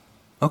the time.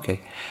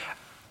 Okay.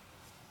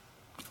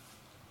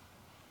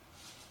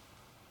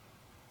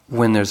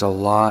 When there's a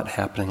lot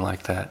happening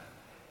like that,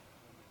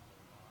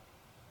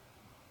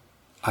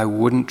 I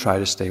wouldn't try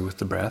to stay with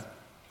the breath,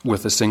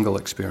 with a single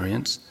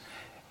experience,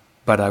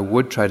 but I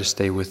would try to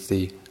stay with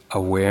the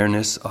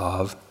awareness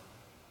of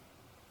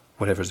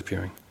whatever's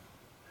appearing.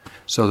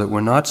 So that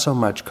we're not so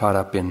much caught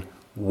up in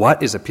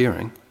what is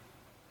appearing,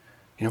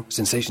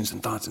 sensations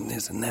and thoughts and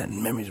this and that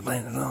and memories and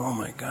plans, oh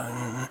my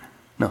God.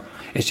 No,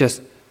 it's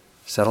just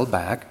settle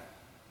back.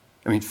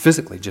 I mean,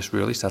 physically, just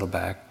really settle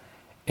back.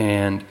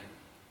 And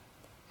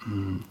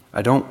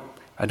I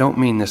don't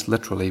mean this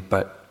literally,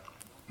 but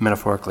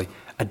metaphorically.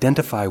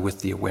 Identify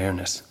with the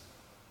awareness.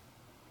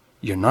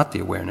 You're not the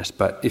awareness,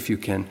 but if you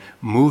can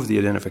move the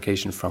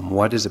identification from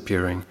what is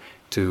appearing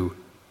to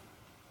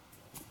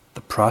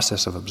the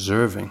process of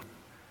observing,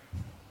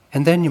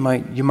 and then you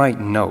might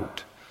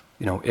note,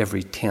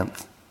 every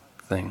 10th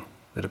thing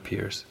that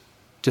appears,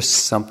 just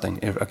something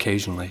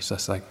occasionally. So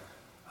it's like,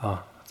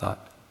 oh,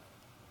 thought,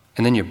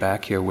 and then you're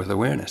back here with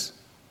awareness.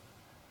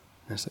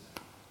 That's it.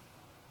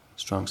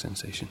 Strong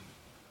sensation.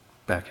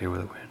 Back here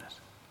with awareness.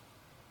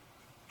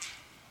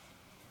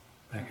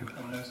 Back here with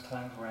And awareness. those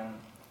times when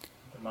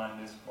the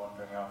mind is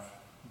wandering off,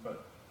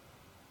 but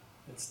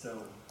it's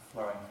still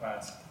flowing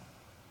fast.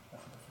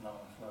 That's the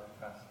phenomenon, flowing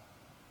fast.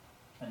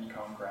 And you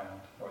can't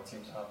ground, or it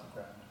seems hard to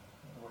ground.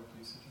 What do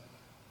you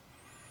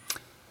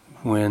suggest?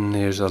 When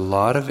there's a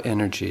lot of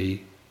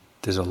energy,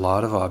 there's a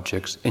lot of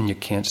objects, and you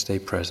can't stay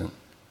present.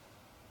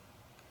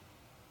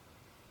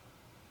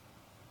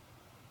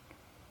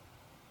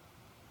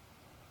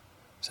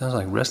 Sounds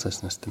like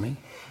restlessness to me.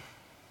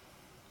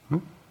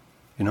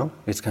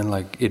 It's kind of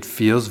like, it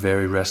feels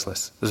very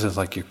restless. This is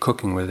like you're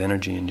cooking with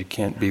energy and you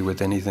can't be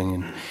with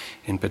anything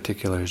in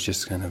particular. It's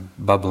just kind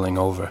of bubbling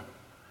over.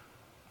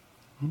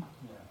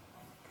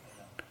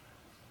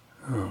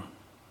 Oh.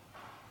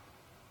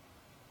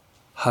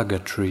 Hug a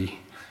tree.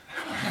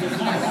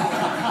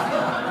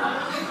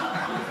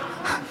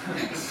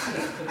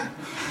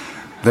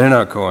 They're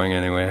not going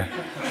anywhere.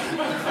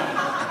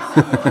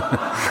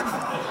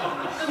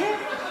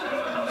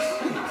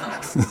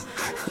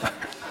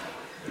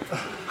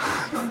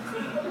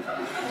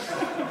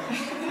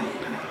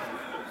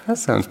 That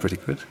sounds pretty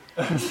good.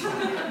 Can I just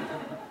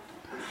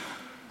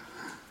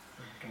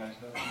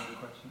ask another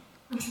question?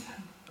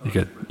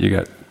 You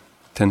got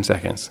 10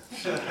 seconds.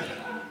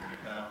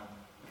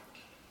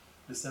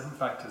 The 7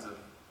 factors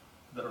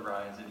that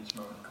arise in each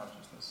moment of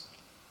consciousness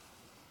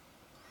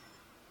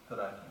that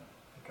I can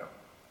pick up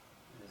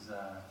is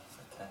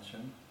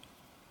attention,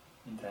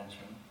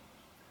 intention,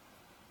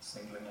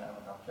 singling out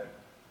an object,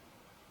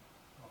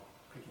 or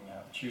picking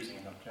out, choosing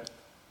an object.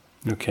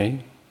 Okay,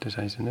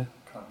 deciding it.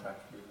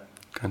 Contact feeling.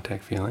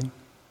 Contact feeling.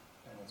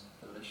 And it's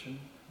volition,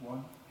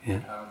 one. Yeah.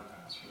 And how the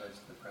past relates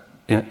to the present.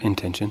 Yeah,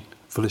 intention.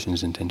 Volition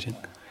is intention.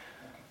 Okay.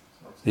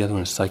 So The other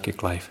one is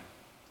psychic life.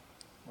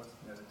 what's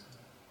the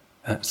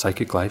other two?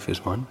 Psychic life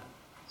is one.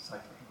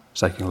 Psychic life.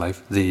 Psychic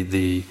life.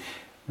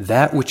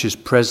 That which is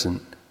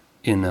present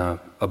in a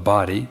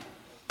body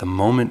the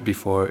moment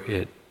before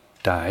it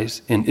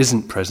dies and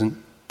isn't present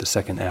the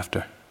second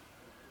after.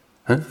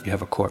 You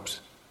have a corpse.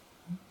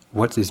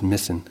 What is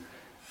missing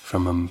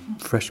from a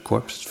fresh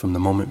corpse from the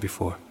moment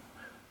before?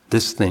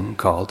 This thing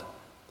called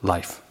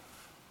life.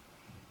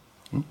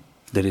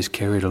 That is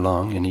carried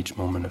along in each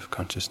moment of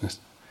consciousness.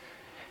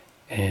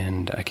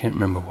 And I can't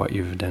remember what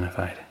you've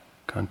identified.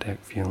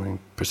 Contact, feeling,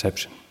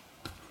 perception.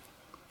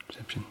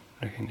 Perception,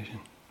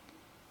 recognition.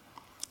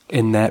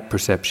 In that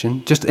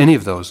perception, just any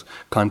of those,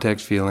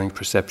 contact, feeling,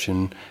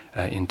 perception,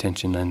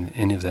 intention, and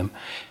any of them,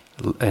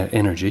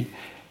 energy,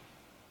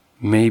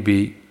 may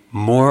be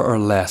more or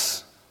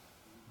less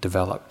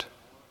developed.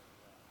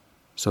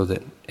 So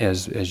that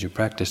as you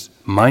practice,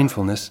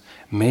 mindfulness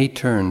may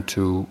turn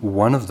to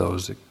one of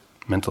those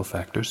mental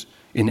factors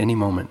in any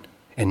moment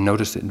and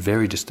notice it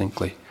very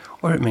distinctly,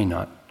 or it may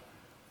not.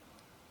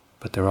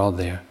 But they're all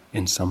there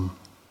in some,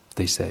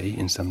 they say,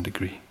 in some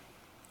degree.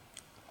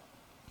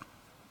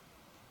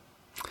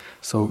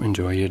 So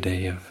enjoy your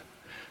day of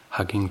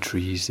hugging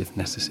trees if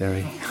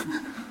necessary.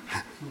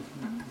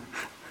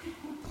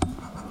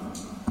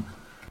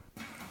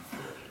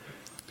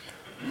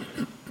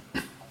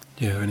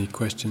 Do you have any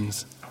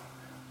questions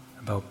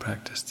about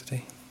practice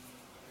today?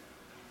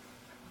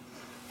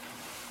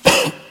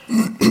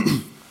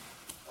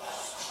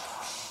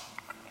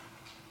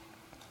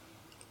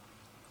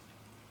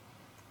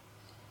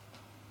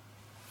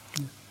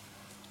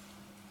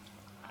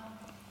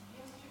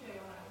 Yesterday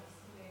when I was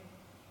sitting,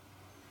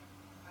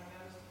 I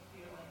noticed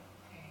feeling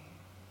pain.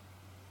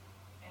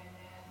 And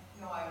then,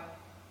 I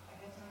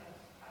guess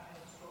I had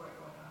a story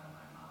going on in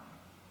my mind.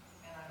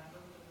 And I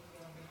looked at the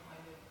feeling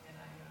behind it, and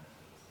I noticed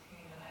it was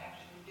pain. And I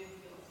actually did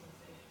feel a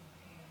sensation of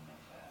pain in my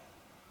chest.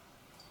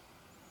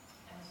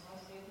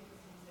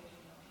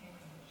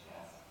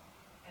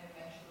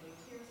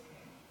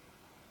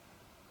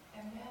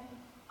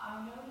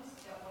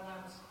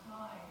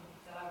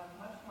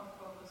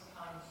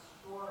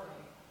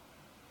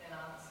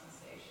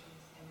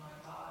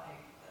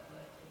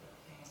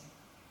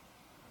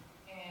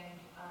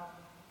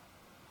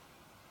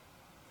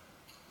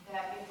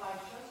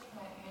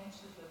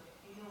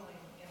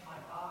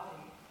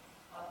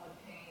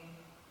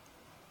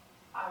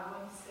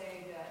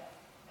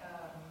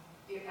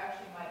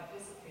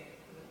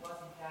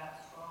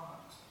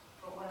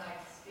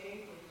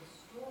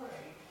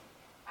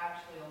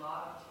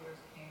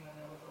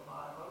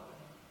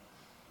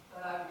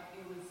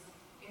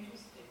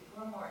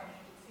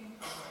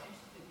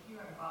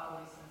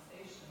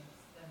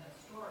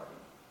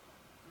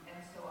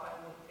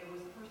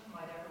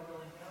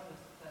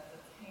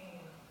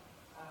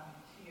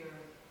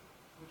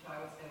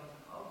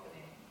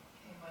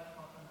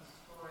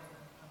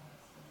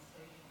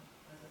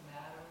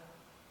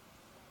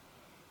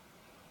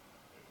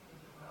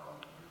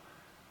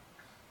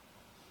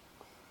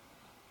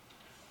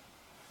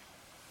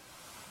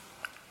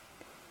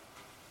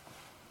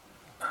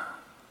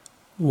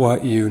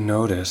 what you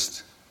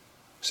noticed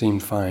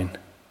seemed fine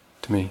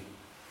to me.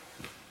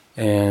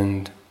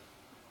 And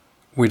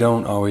we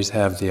don't always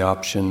have the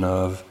option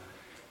of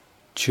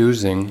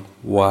choosing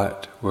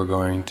what we're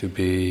going to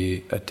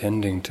be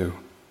attending to,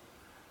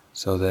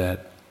 so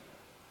that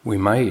we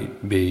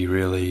might be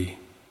really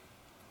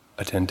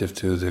attentive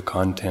to the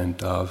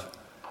content of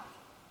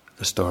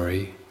the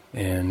story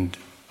and,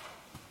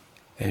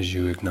 as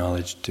you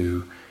acknowledged,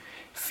 to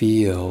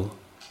feel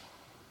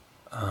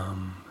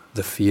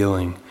the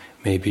feeling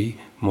maybe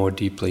more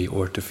deeply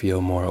or to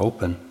feel more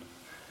open.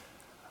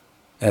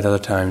 At other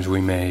times we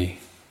may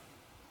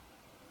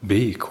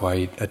be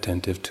quite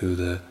attentive to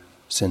the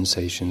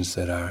sensations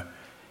that are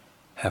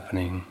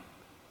happening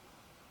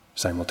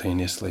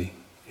simultaneously,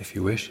 if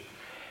you wish.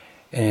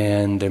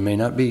 And there may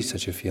not be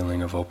such a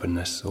feeling of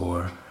openness,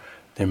 or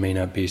there may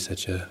not be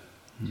such a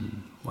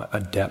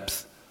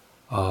depth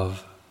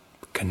of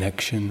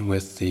connection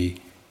with the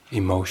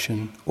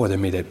emotion, or there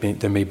may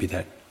be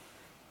that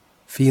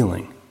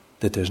feeling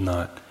that there's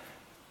not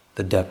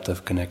the depth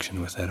of connection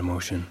with that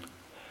emotion.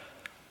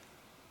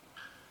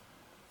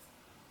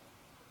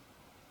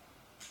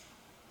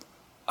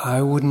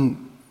 I wouldn't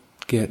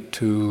get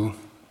too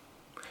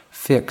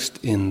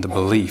fixed in the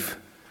belief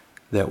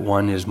that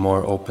one is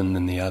more open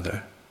than the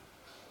other.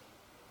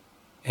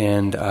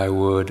 And I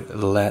would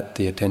let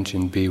the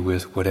attention be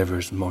with whatever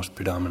is most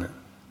predominant.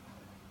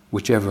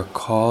 Whichever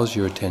calls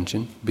your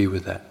attention, be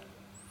with that.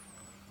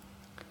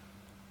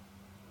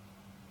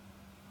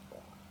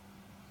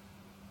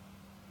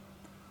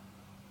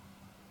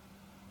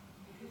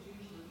 Because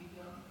usually we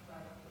don't try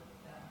to put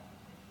that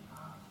attention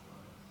on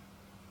stories.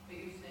 But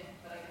you're saying,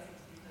 but I guess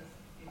it's because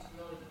it's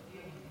really the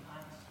feeling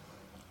behind the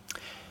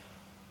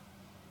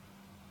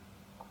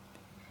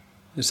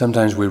story.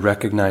 Sometimes we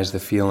recognize the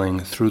feeling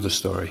through the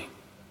story.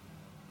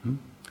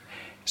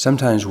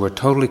 Sometimes we're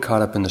totally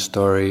caught up in the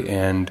story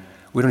and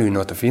we don't even know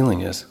what the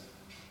feeling is.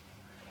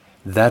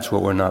 That's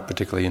what we're not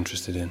particularly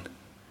interested in.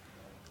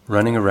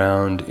 Running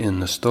around in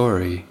the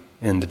story,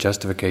 in the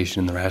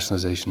justification, the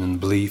rationalization, and the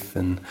belief,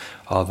 and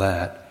all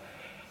that,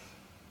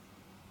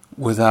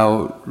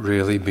 without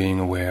really being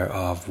aware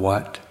of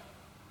what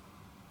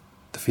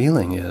the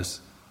feeling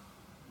is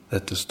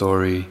that the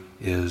story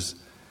is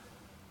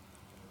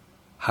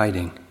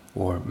hiding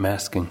or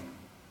masking.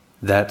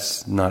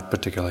 That's not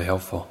particularly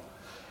helpful.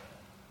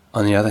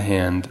 On the other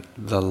hand,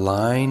 the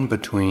line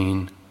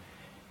between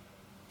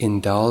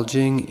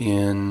indulging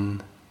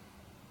in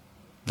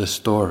the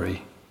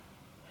story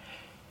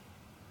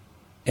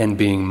and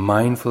being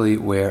mindfully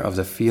aware of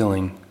the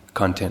feeling,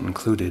 content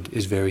included,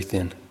 is very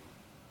thin.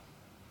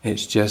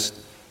 It's just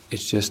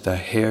a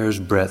hair's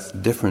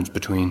breadth difference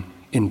between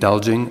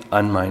indulging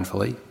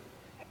unmindfully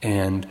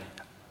and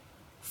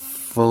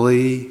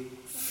fully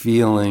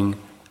feeling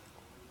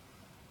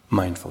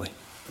mindfully.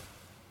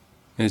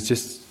 It's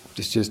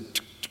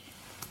just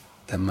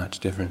that much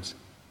difference.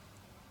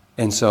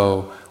 And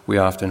so we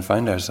often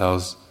find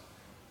ourselves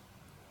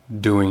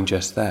doing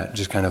just that,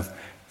 just kind of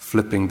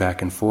flipping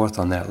back and forth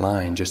on that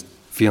line, just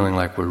feeling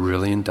like we're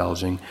really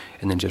indulging,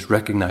 and then just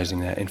recognizing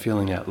that and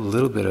feeling that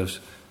little bit of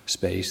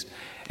space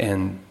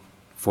and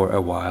for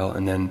a while,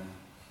 and then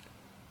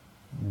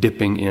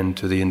dipping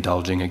into the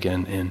indulging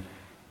again and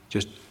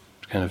just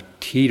kind of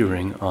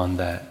teetering on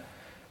that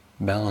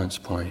balance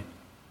point.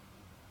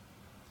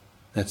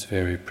 That's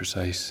very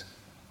precise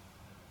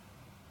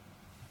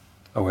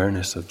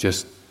awareness of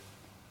just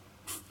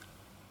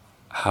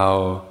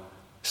how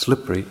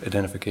slippery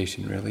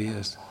identification really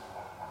is,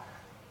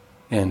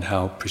 and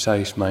how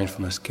precise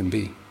mindfulness can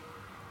be.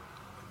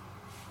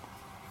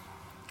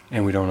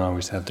 And we don't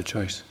always have the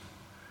choice.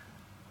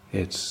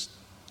 It's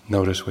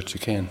notice what you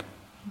can.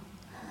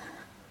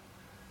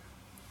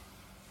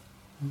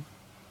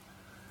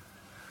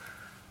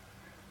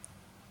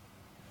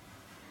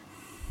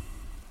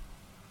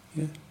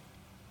 Yeah.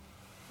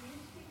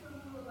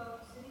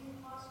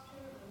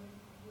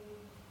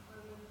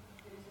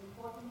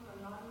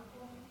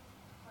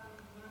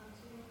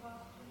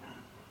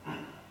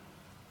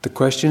 The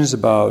questions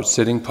about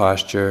sitting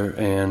posture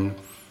and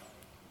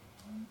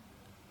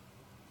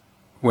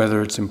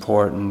whether it's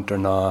important or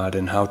not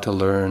and how to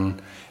learn,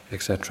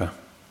 etc.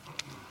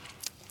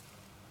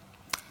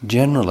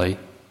 Generally,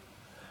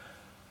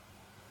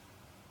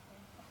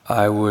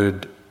 I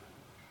would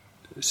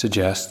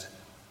suggest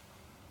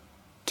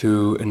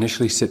to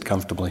initially sit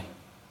comfortably,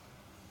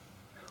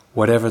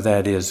 whatever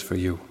that is for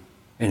you.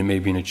 And it may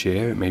be in a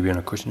chair, it may be on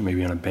a cushion, it may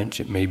be on a bench,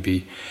 it may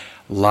be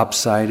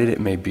lopsided, it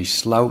may be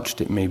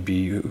slouched,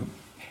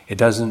 it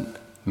doesn't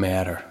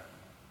matter.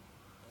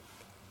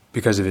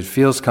 Because if it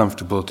feels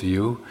comfortable to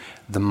you,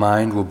 the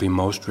mind will be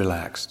most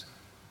relaxed,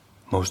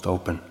 most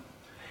open.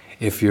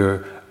 If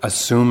you're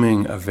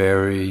assuming a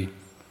very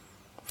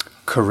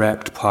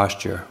correct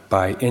posture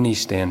by any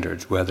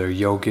standards, whether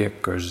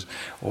yogic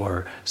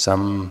or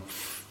some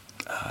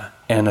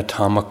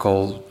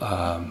anatomical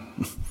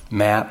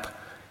map,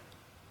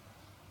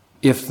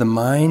 if the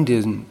mind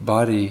and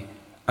body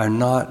are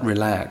not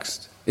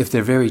relaxed, if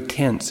they're very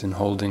tense in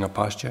holding a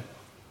posture,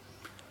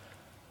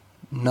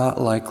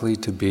 not likely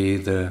to be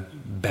the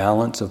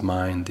balance of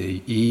mind,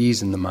 the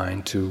ease in the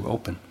mind to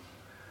open.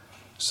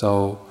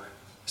 So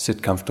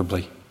sit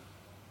comfortably,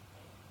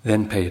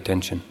 then pay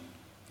attention.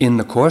 In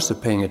the course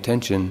of paying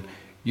attention,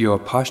 your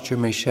posture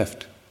may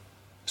shift,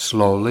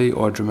 slowly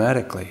or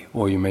dramatically,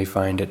 or you may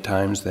find at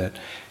times that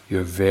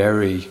you're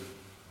very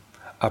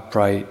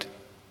upright,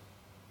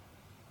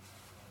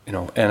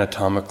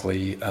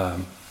 anatomically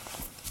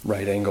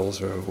right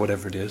angles or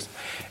whatever it is.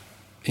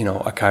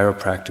 A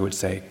chiropractor would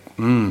say,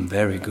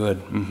 very good,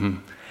 mm-hmm.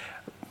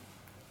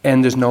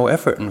 And there's no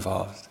effort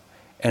involved.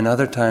 And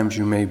other times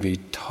you may be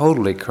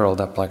totally curled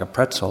up like a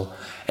pretzel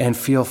and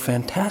feel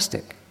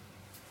fantastic.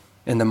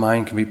 And the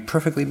mind can be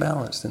perfectly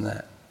balanced in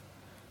that.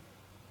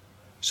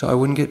 So I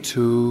wouldn't get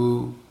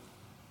too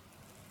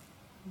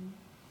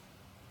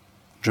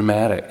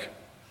dramatic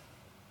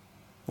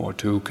or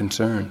too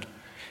concerned.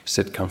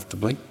 Sit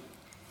comfortably.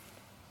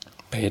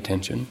 Pay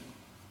attention.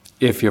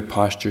 If your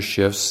posture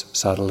shifts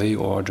subtly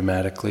or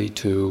dramatically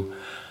to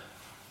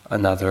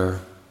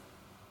another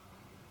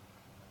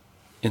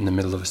in the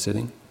middle of a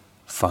sitting,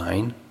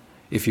 fine.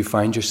 If you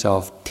find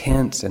yourself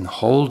tense and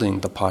holding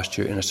the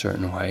posture in a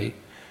certain way,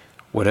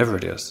 whatever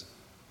it is,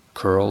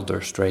 curled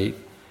or straight,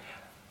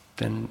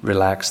 then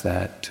relax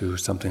that to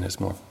something that's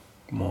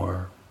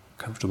more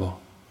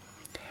comfortable.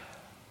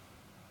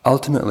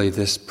 Ultimately,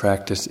 this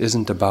practice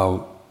isn't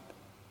about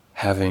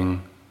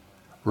having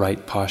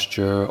right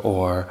posture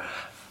or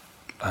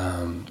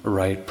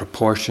right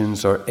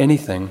proportions or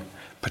anything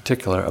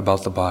particular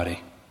about the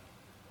body.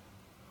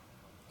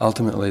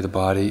 Ultimately, the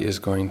body is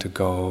going to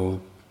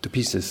go to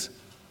pieces.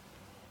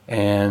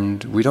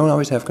 And we don't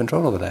always have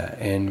control over that.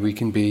 And we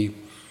can be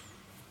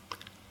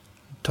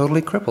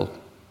totally crippled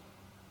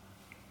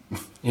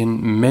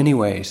in many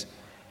ways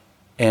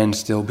and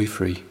still be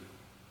free.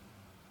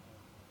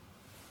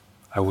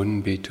 I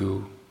wouldn't be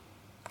too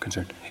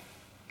concerned.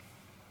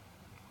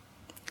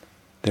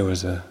 There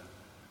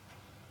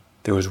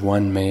was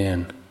one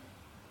man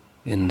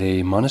in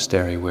the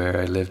monastery where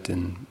I lived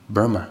in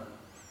Burma,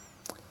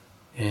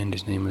 and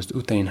his name was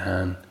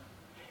Utainhan,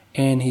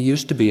 and he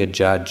used to be a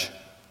judge,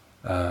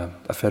 one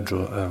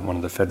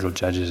of the federal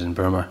judges in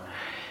Burma,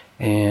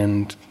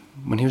 and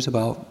when he was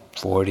about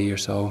 40 or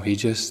so, he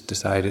just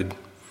decided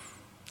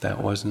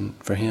that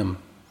wasn't for him,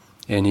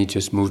 and he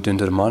just moved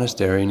into the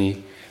monastery and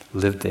he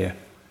lived there,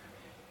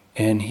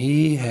 and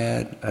he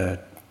had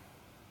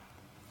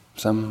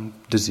some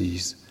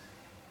disease,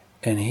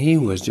 and he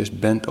was just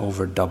bent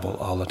over double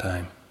all the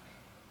time.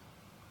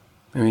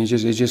 I mean,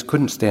 he just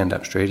couldn't stand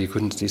up straight. He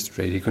couldn't stay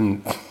straight. He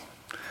couldn't,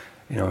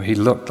 he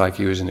looked like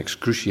he was in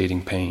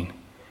excruciating pain.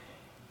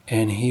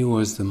 And he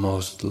was the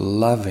most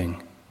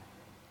loving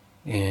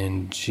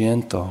and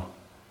gentle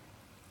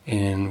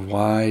and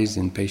wise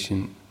and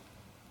patient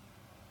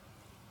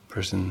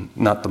person.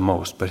 Not the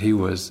most, but he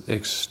was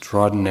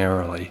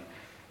extraordinarily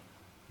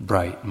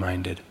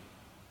bright-minded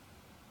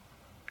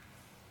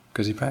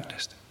because he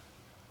practiced.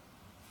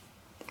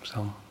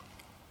 So,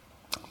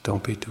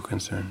 don't be too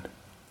concerned.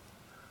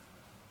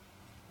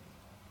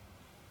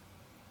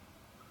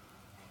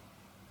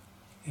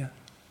 Yeah.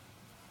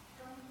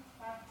 Going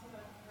back to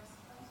the first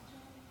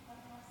question that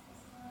I asked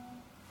this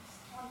morning,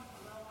 just want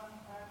a little more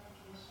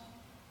clarification.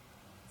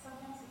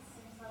 Sometimes it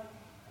seems like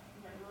I can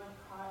get really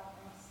caught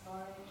in a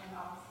story and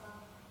also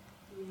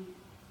be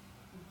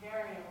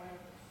very aware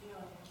of the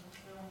feeling, and the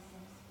feeling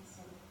seems to be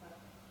sort of the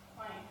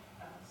point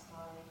of the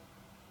story.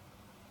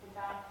 But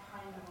that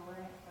kind of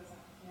awareness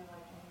doesn't feel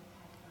like any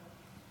type of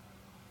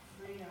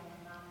freedom or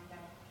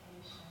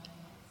non-identification.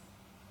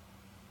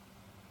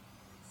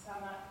 So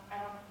I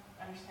don't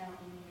understand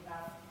what you mean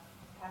about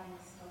having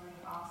a story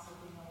and also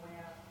being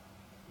aware of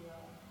the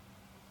feeling.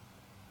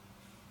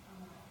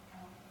 I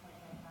don't quite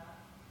get that.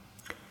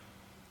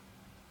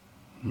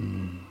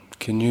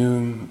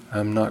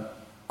 I'm not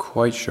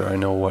quite sure I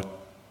know what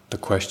the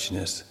question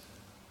is.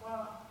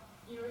 Well,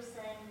 you were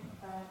saying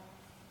that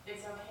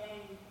it's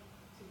okay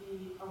to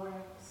be aware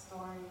of the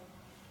story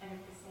and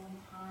at the same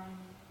time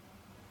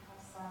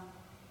have some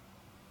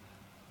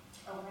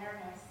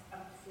awareness of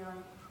the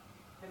feeling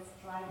that's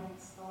driving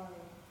the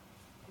story.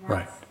 And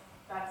Right.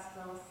 That's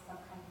still some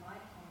kind of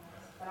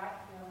mindfulness. But I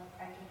feel like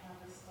I can have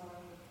the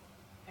story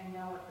and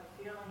know what the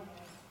feeling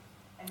is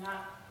and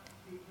not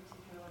be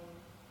particularly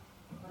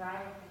what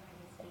I would think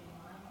of as being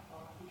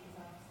mindful because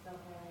I'm still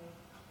very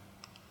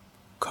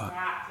Caught.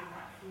 wrapped in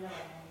that feeling.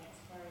 I mean,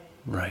 it's very,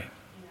 Right.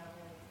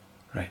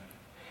 very... Right.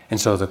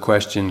 And so the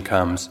question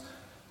comes,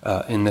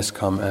 in this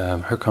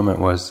her comment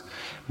was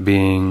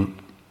being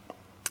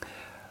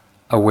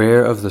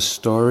aware of the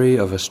story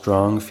of a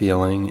strong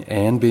feeling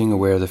and being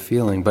aware of the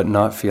feeling, but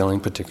not feeling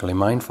particularly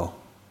mindful.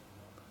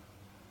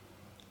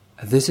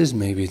 This is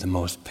maybe the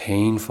most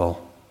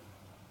painful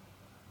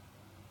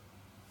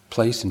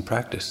place in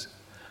practice,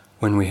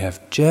 when we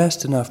have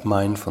just enough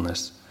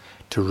mindfulness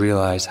to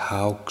realize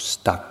how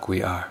stuck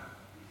we are.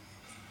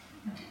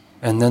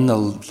 And then the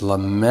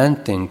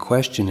lamenting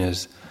question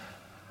is,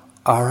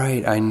 all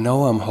right, I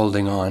know I'm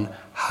holding on,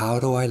 how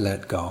do I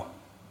let go?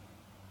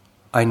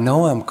 I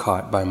know I'm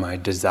caught by my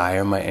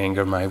desire, my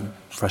anger, my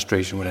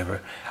frustration,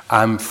 whatever.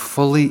 I'm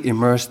fully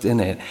immersed in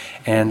it,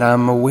 and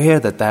I'm aware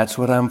that that's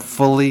what I'm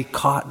fully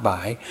caught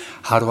by.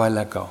 How do I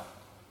let go?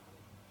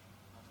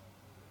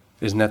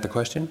 Isn't that the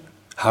question?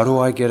 How do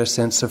I get a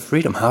sense of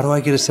freedom? How do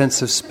I get a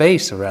sense of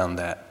space around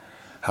that?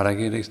 How do I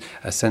get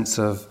a sense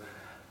of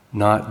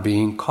not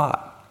being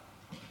caught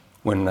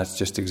when that's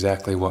just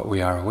exactly what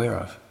we are aware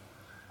of?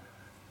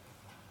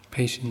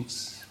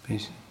 Patience,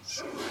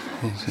 patience,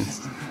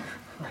 patience.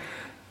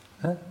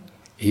 Huh?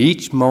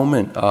 Each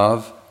moment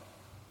of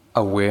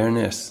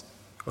awareness,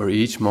 or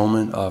each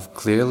moment of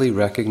clearly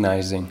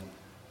recognizing,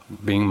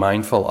 being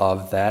mindful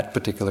of that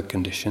particular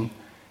condition,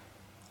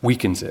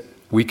 weakens it,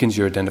 weakens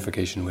your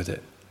identification with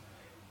it.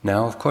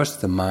 Now, of course,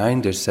 the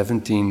mind, there's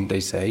 17, they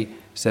say,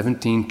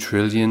 17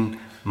 trillion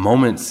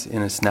moments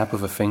in a snap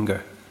of a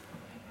finger.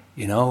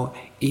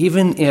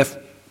 Even if,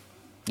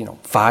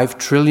 5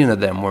 trillion of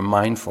them were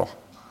mindful,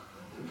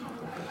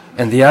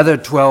 and the other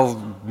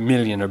 12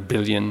 million or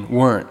billion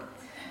weren't,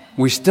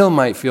 we still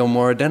might feel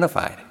more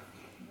identified.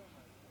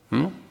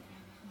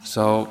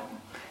 So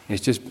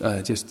it's just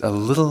a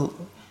little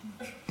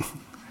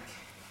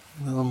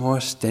more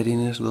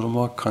steadiness, a little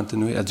more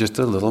continuity, just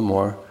a little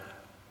more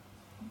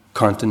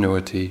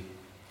continuity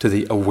to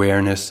the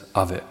awareness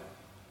of it.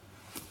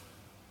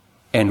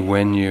 And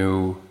when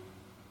you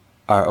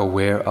are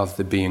aware of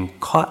the being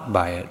caught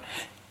by it,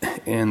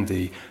 and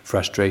the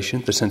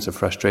frustration, the sense of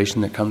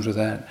frustration that comes with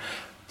that,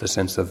 the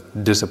sense of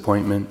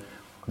disappointment,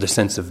 the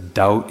sense of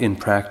doubt in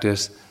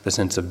practice, the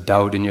sense of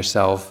doubt in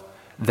yourself,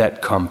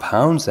 that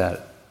compounds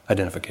that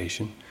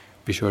identification,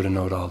 be sure to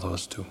note all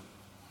those too.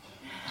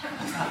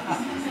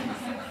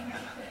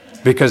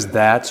 Because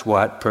that's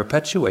what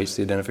perpetuates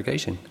the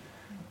identification.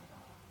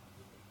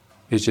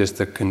 It's just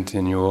the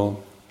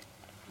continual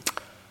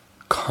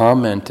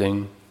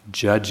commenting,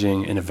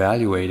 judging, and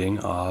evaluating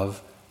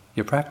of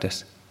your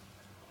practice.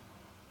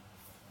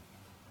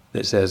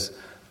 That says,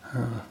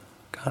 oh,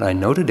 God, I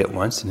noted it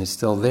once and it's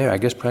still there. I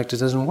guess practice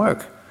doesn't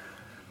work.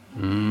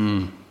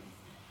 Not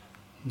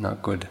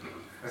good.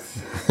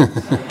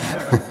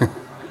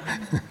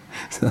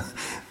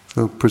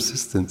 so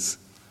persistence.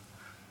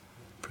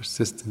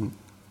 Persistent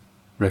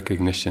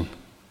recognition.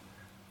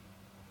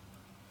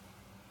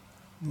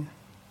 Yeah.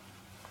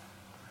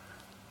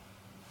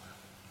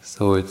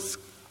 So it's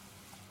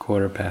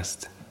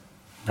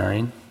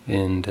 9:15,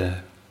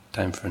 and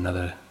time for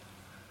another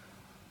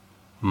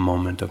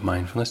moment of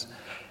mindfulness.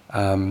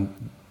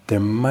 There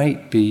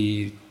might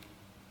be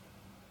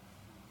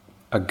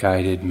a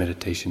guided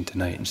meditation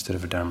tonight instead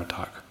of a Dharma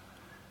talk.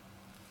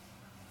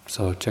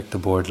 So check the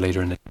board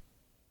later in the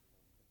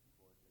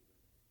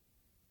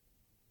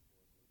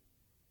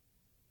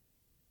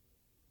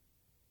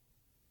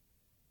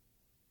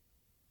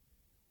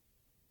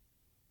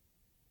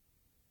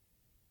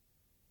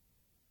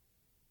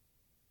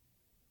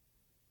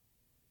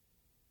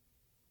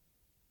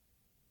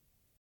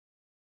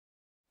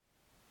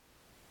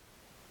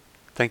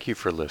Thank you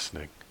for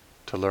listening.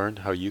 To learn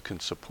how you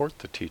can support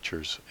the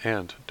teachers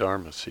and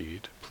Dharma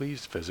Seed,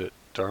 please visit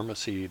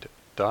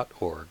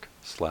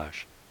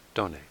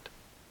dharmaseed.org/donate.